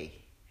 50K.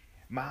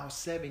 Mile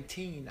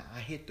 17, I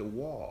hit the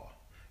wall,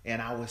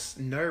 and I was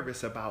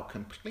nervous about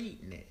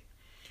completing it.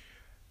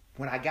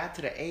 When I got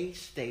to the aid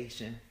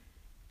station,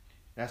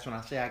 that's when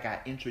I say I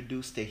got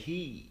introduced to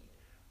heat,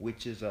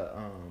 which is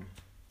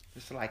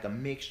it's like a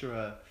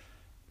mixture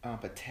of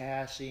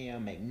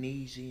potassium,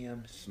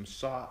 magnesium, some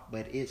salt,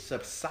 but it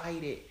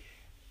subsided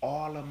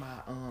all of my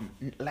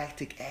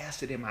lactic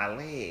acid in my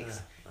legs.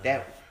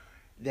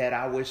 That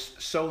I was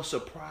so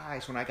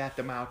surprised when I got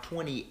to mile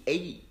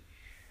 28.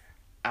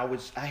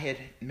 I had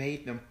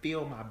made them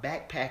fill my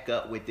backpack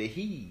up with the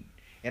heat,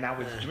 and I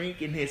was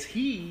drinking this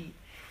heat,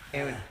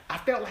 and I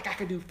felt like I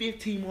could do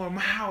 15 more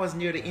miles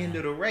near the end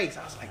of the race.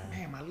 I was like,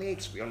 man, my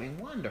leg's feeling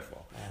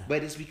wonderful.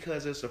 But it's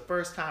because it's the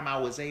first time I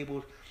was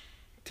able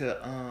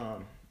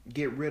to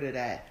get rid of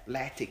that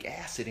lactic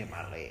acid in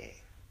my leg.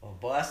 Well,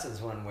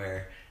 Boston's one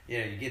where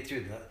you get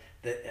through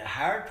the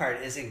hard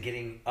part isn't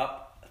getting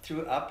up,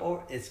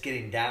 it's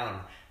getting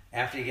down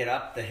after you get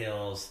up the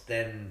hills,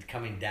 then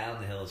coming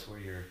down the hills where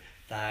your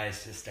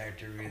thighs just start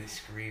to really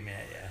scream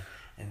at you.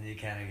 And you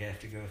kind of have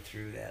to go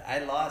through that. I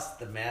lost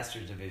the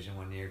Masters division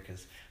one year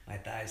because my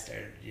thighs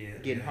started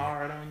getting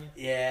hard on you.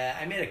 Yeah,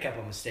 I made a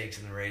couple mistakes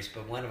in the race,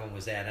 but one of them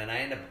was that, and I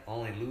ended up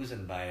only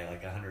losing by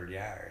like 100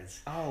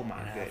 yards. Oh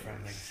my goodness!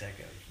 From like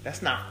second.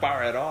 That's not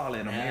far at all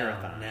in a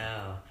marathon.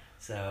 No.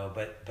 So,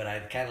 but I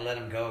kind of let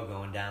him go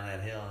going down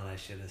that hill, and I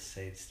should have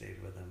stayed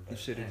with him. But, you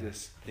should have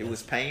just. It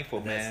was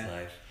painful, man. That's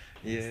life.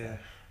 Yeah.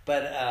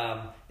 But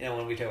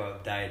when we talk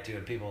about diet too,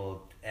 and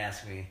people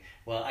ask me,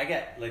 well, I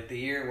got like the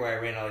year where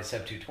I ran all these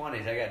sub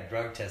 220s, I got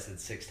drug tested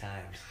 6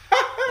 times,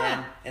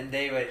 and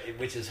they would,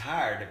 which is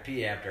hard to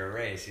pee after a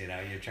race.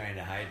 You're trying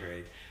to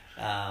hydrate,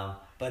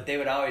 but they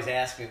would always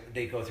ask me.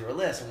 They go through a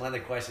list, and one of the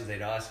questions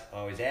they'd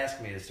always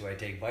ask me is, do I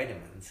take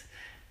vitamins?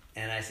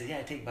 And I said, yeah,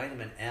 I take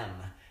vitamin M.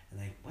 And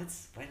like,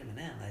 what's vitamin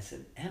M? I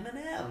said,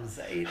 M&M's.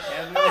 I eat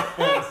M&M's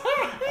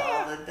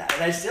all the time.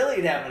 And I still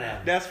eat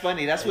M&M's. That's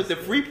funny. That's with the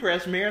Free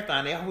Press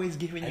Marathon. They always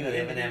giving you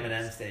an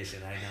M&M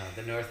station. I know.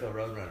 The Northville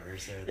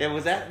Roadrunners. Yeah,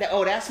 was that?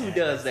 Oh, that's who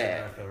does that.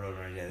 Northville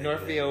Roadrunners. Yeah,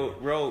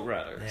 Northfield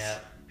Roadrunners. Yeah,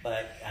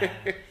 but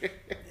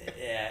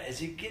yeah, as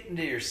you get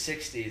into your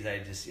 60s, I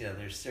just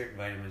there's certain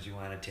vitamins you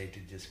want to take to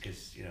just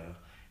because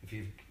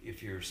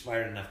if you're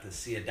smart enough to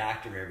see a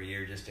doctor every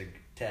year just to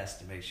test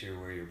to make sure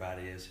where your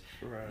body is.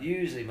 Right.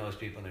 Usually most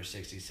people in their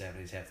 60s,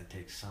 70s have to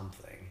take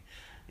something,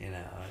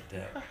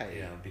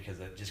 because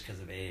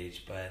of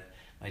age. But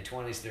my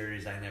 20s,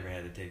 30s, I never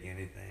had to take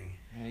anything.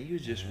 Man, you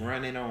was just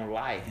running on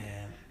life.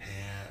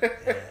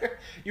 Yeah.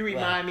 You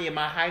remind me of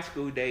my high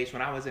school days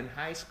when I was in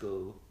high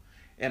school,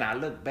 and I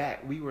look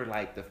back, we were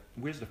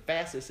the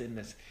fastest in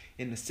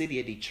the city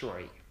of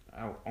Detroit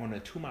on a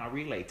 2-mile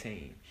relay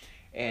team.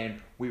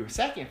 And we were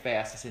second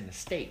fastest in the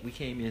state. We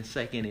came in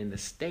second in the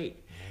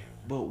state.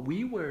 But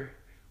we were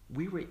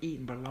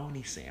eating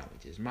bologna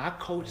sandwiches. My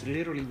coach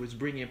literally was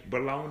bringing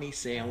bologna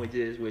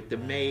sandwiches with the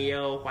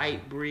mayo,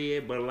 white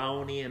bread,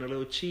 bologna, and a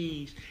little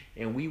cheese.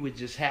 And we were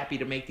just happy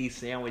to make these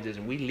sandwiches.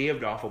 And we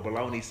lived off of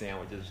bologna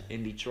sandwiches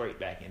in Detroit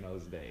back in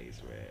those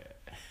days, man.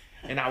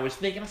 And I was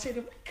thinking, I said,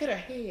 if we could have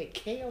had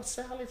kale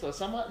salads or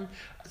something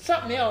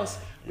else,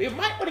 it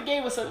might would have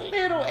gave us a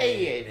little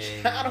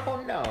edge. I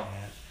don't know.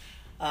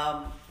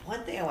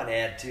 One thing I want to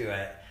add too,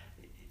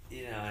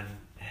 and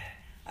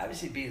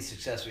obviously being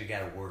successful, you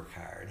got to work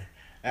hard.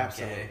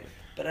 Absolutely. Okay?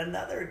 But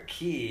another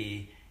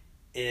key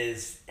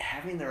is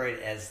having the right,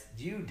 as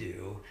you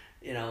do,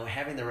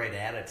 having the right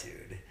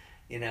attitude.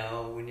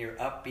 When you're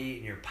upbeat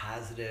and you're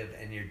positive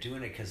and you're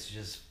doing it because it's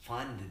just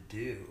fun to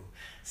do.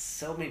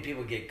 So many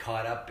people get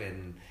caught up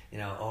in,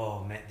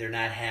 oh man, they're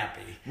not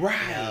happy. Right.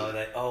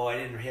 That, I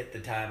didn't hit the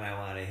time I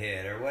want to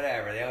hit or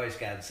whatever. They always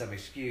got some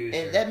excuse.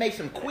 And that makes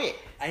them quit.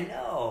 I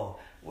know.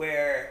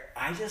 Where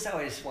I just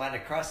always wanted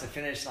to cross the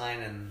finish line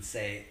and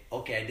say,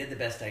 okay, I did the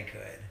best I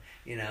could.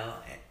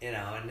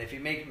 And if you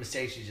make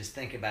mistakes, you just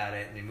think about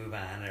it and you move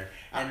on.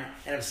 And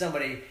if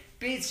somebody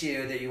beats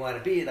you that you want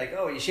to beat, like,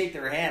 you shake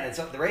their hand and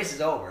so the race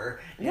is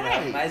over. You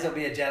might as well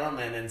be a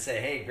gentleman and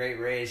say, hey, great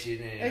race.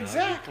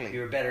 Exactly.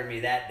 You were better than me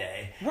that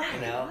day. Right.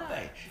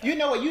 Right. You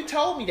know what? You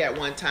told me that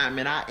one time,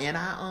 and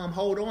I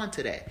hold on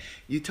to that.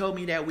 You told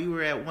me that we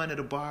were at one of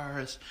the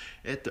bars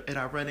at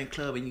our running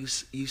club, and you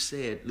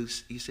said,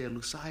 Lucier,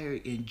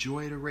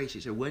 enjoy the race.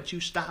 You said, once you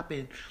stop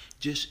and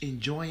just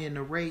enjoying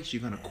the race,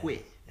 you're gonna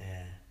quit.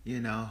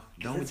 Yeah.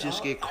 Don't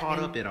just get caught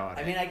up in all that.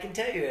 I mean, I can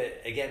tell you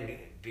again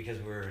because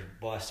we're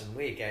Boston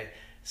Week.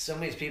 So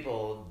many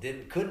people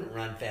couldn't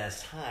run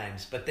fast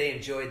times, but they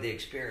enjoyed the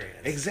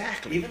experience.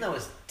 Exactly. Even though it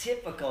was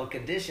typical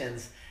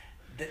conditions,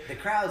 the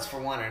crowds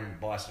for one in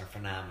Boston are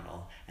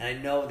phenomenal, and I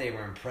know they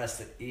were impressed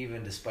that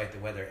even despite the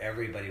weather,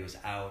 everybody was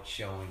out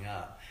showing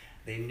up.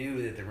 They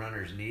knew that the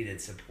runners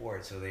needed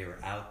support, so they were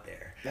out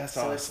there. That's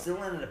so awesome. It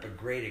still ended up a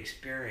great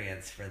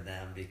experience for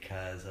them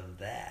because of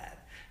that.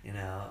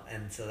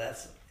 And so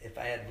that's, if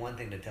I had one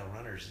thing to tell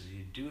runners, is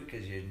you do it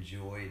because you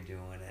enjoy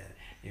doing it.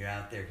 You're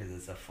out there because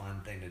it's a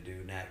fun thing to do,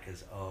 not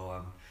because,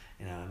 I'm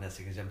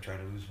necessarily because I'm trying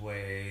to lose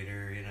weight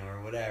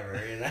or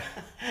whatever,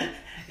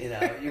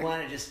 you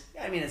want to just,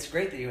 it's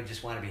great that you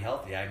just want to be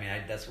healthy.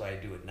 That's why I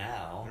do it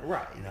now.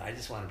 Right. I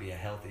just want to be a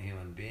healthy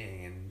human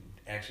being, and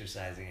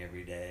exercising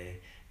every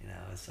day,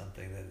 is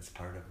something that is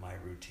part of my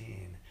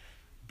routine.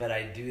 But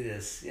I do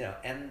this,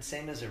 and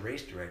same as a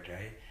race director,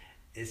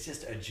 it's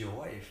just a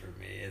joy for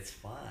me. It's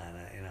fun,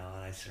 and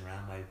I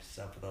surround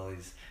myself with all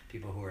these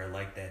people who are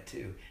like that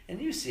too.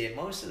 And you see it.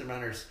 Most of the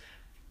runners,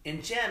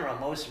 in general,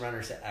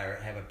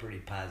 have a pretty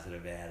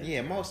positive attitude.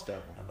 Yeah, most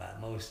of them.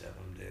 Most of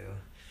them do.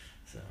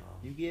 So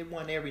you get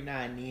one every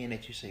now and then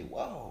that you say,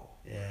 "Whoa."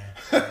 Yeah.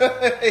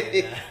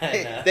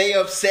 They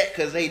upset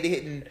because they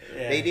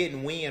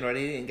didn't win, or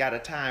they didn't got a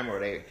time, or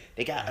they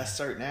got a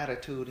certain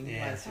attitude, and you're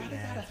like, "Why they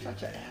got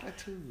such an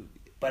attitude?"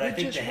 But I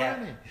think to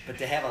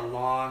have a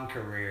long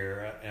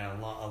career,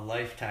 a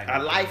lifetime.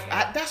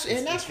 That's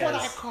what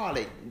I call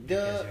it.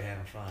 Because you're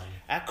having fun.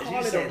 I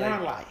call it a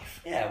run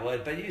life. Yeah,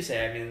 but you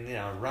say,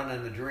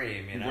 running the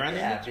dream.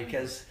 Running the dream.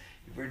 Because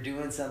we're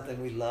doing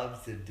something we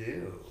love to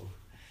do.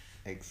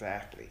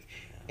 Exactly.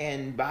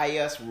 And by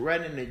us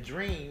running the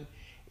dream,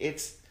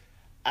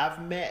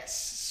 I've met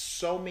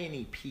so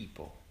many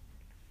people.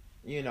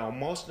 You know,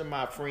 most of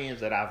my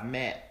friends that I've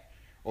met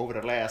over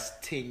the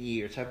last 10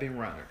 years have been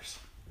runners.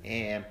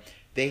 And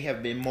they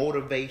have been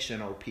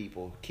motivational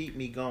people, keep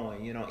me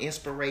going, you know,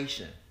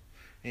 inspiration.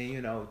 And,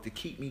 you know, to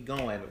keep me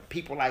going.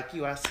 People like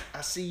you, I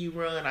see you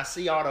run. I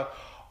see all the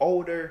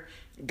older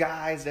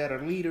guys that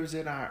are leaders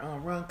in our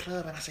run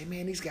club, and I say,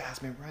 man, these guys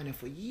been running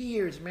for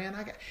years, man.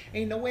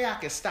 Ain't no way I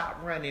can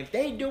stop running. If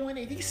they doing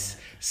it, he's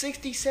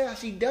 67. I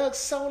see Doug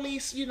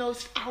Solis, you know,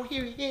 out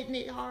here hitting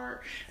it hard.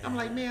 I'm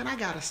like, man, I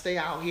gotta stay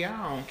out here.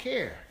 I don't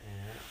care.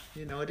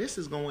 You know, this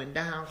is going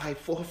down like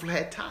 4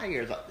 flat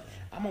tires.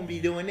 I'm gonna be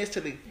doing this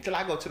till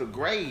I go to the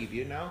grave.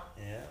 You know.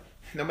 Yeah.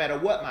 No matter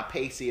what my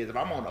pace is, if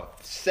I'm on a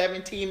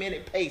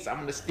 17-minute pace, I'm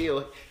gonna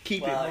still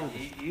keep it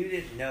moving. You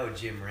didn't know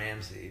Jim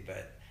Ramsey,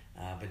 but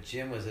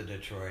Jim was a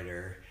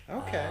Detroiter.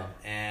 Okay.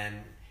 And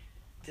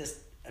just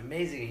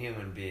amazing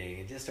human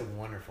being, just a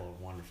wonderful,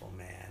 wonderful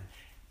man.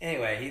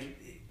 Anyway,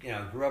 he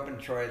grew up in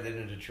Detroit, lived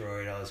in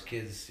Detroit. All his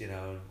kids,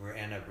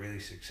 end up really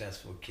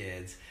successful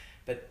kids.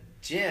 But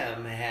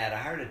Jim had a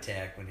heart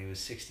attack when he was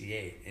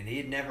 68, and he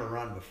had never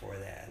run before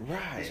that. Right.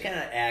 He was kind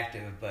of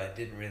active, but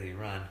didn't really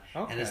run.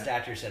 Okay. And his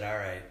doctor said, all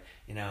right,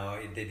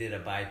 they did a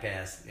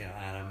bypass,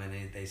 on him,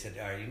 and they said,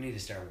 all right, you need to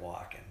start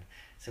walking.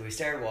 So we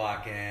started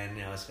walking,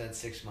 spent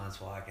 6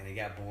 months walking. He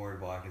got bored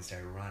walking,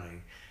 started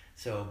running.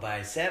 So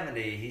by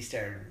 70, he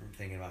started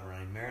thinking about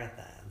running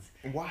marathons.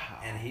 Wow.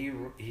 And he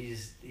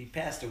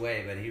passed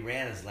away, but he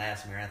ran his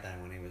last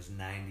marathon when he was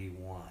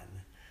 91.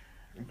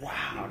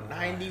 Wow,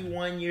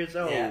 91 years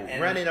old, yeah,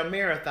 running a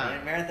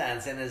marathon. Running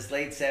marathons in his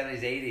late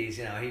 70s,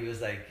 80s, he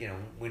was like,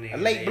 winning. A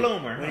late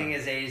bloomer. Winning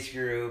his age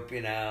group,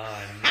 and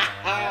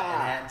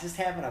just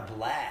having a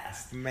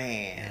blast.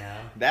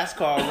 Man, that's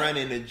called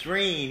running the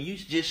dream. You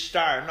just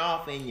starting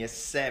off in your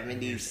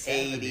 70s,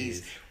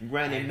 80s,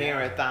 running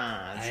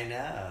marathons. I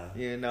know.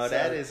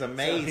 That is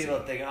amazing. Some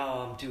people think,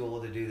 oh, I'm too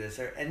old to do this.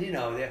 And,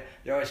 they're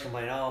always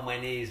complaining, oh, my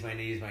knees.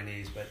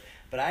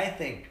 But I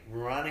think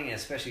running,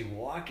 especially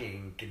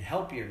walking, can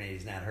help your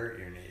knees, not hurt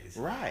your knees.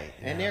 Right.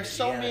 And there's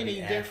so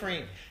many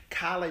different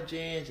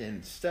collagens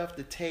and stuff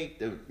to take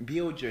to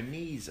build your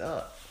knees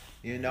up.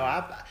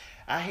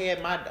 I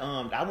had my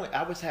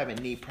I was having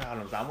knee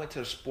problems. I went to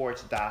a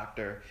sports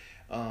doctor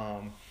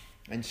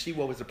and see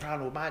what was the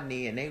problem with my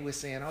knee, and they were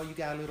saying, oh, you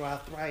got a little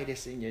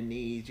arthritis in your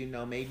knees,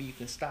 maybe you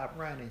can stop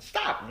running.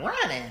 Stop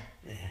running?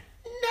 Yeah.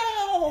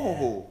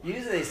 No. Yeah.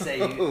 Usually they say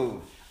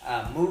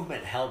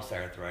movement helps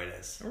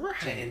arthritis.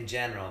 Right. In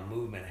general,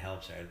 movement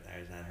helps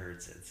arthritis, not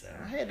hurts it. So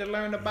I had to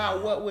learn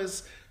about what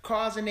was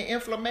causing the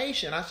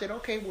inflammation. I said,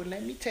 okay, well,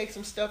 let me take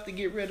some stuff to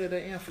get rid of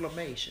the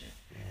inflammation.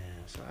 Yeah.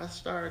 So I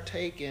started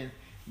taking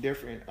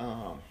different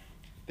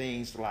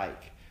things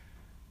like,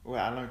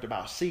 I learned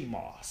about sea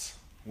moss,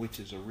 which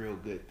is a real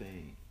good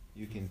thing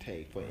you can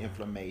take for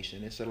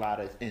inflammation. It's a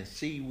lot in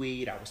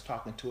seaweed. I was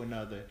talking to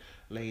another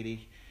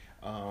lady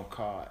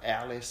called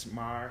Alice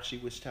Marr. She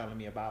was telling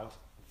me about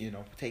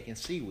taking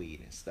seaweed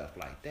and stuff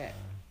like that.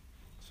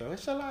 So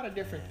it's a lot of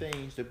different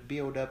things to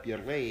build up your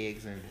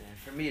legs. And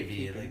for me, it'd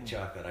be like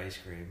chocolate ice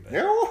cream. But,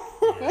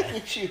 look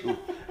at you.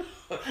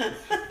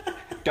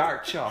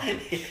 Dark chocolate.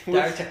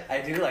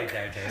 I do like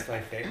dark chocolate. It's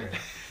my favorite.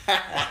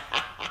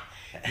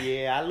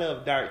 Yeah, I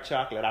love dark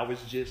chocolate. I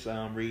was just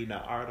reading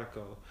an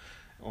article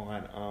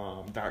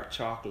on dark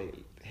chocolate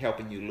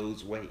helping you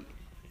lose weight.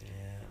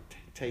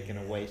 Taking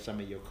away some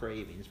of your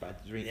cravings by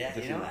drinking. Yeah,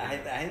 I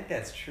think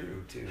that's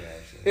true too,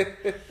 actually.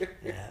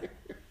 Yeah,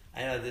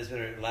 I know there's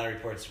been a lot of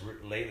reports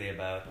lately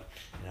about,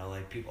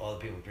 like all the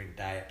people who drink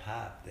diet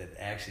pop, that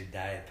actually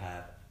diet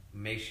pop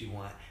makes you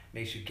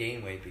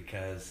gain weight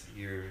because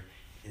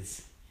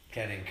it's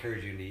kind of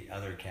encourage you to eat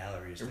other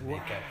calories to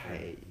make up for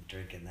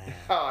drinking that.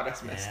 Oh,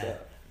 that's messed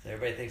up. So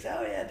everybody thinks,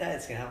 oh yeah,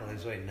 diet's gonna help me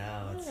lose weight.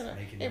 No, it's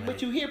making you.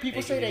 But you hear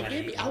people say that,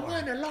 I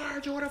want a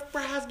large order of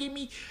fries, give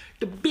me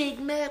the Big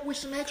Mac with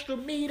some extra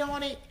meat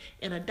on it,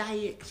 and a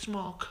Diet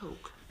small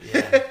Coke.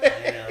 Yeah,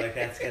 I know, like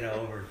that's gonna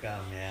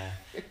overcome. Yeah,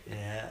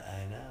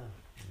 I know.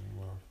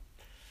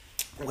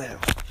 Well,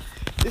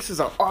 this is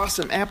an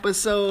awesome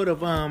episode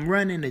of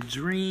Running the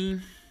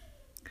Dream.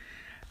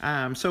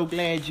 I'm so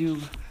glad you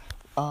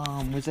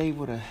was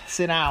able to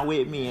sit down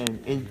with me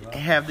and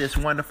have this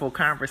wonderful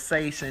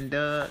conversation,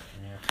 Doug.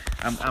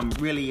 I'm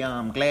really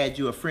glad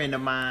you're a friend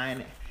of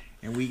mine,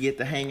 and we get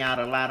to hang out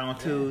a lot on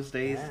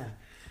Tuesdays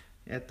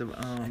at the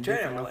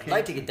I'd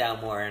like to get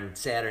down more on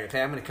Saturday. In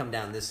fact, I'm going to come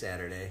down this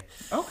Saturday.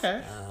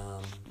 Okay.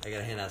 I got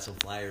to hand out some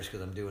flyers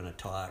because I'm doing a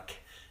talk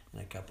in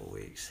a couple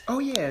weeks. Oh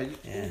yeah.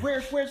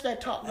 Where's that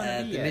talk going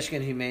to be? The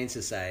Michigan Humane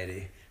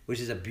Society,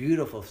 which is a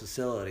beautiful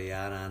facility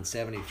out on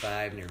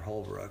 75 near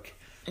Holbrook.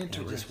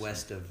 Interesting. Just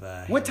west of.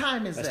 What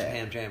time is west that?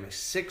 Of Hamtramck.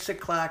 6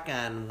 o'clock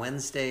on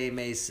Wednesday,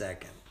 May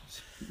 2nd.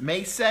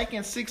 May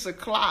 2nd, 6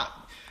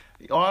 o'clock.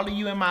 All of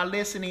you in my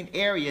listening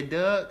area,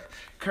 Doug,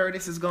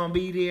 Curtis is going to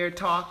be there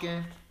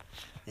talking.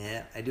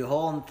 Yeah, I do a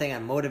whole thing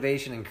on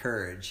motivation and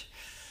courage.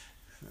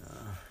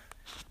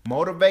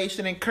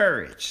 motivation and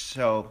courage.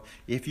 So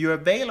if you're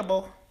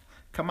available,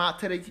 come out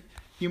to the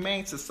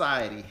Humane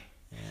Society.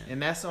 Yeah.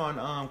 And that's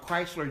on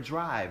Chrysler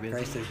Drive, isn't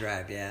Chrysler it?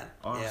 Drive, yeah.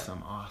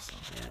 Awesome.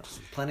 Yeah.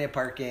 Plenty of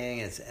parking.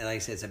 It's, like I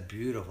said, it's a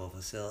beautiful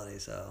facility.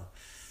 So,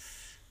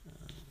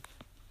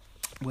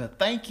 well,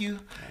 thank you.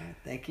 Right.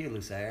 Thank you,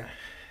 Lucire.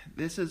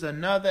 This is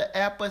another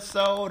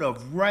episode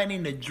of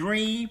Running the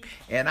Dream,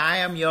 and I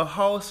am your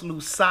host,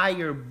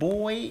 Lucire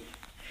Boyd.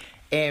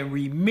 And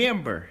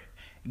remember,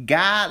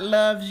 God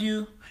loves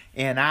you,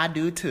 and I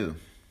do too.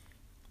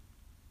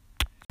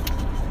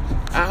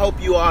 I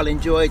hope you all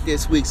enjoyed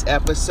this week's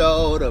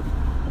episode of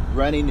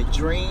Running the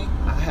Dream.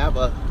 I have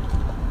a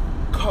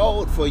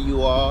code for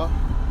you all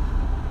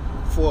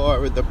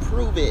for the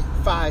Prove It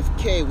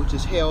 5K, which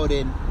is held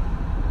in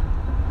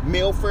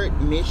Milford,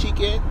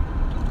 Michigan.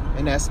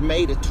 And that's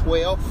May the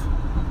 12th.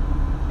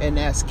 And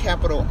that's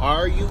capital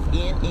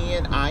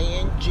RUNNING,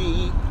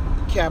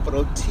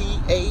 capital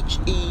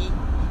THE,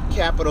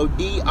 capital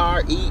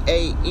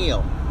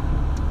DREAM.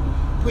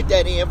 Put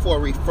that in for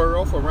a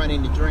referral for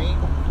Running the Dream.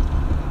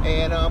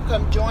 And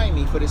come join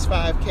me for this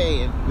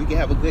 5K and we can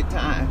have a good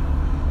time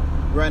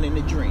running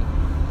the dream.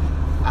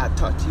 I'll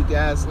talk to you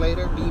guys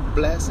later. Be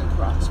blessed and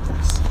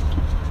prosperous.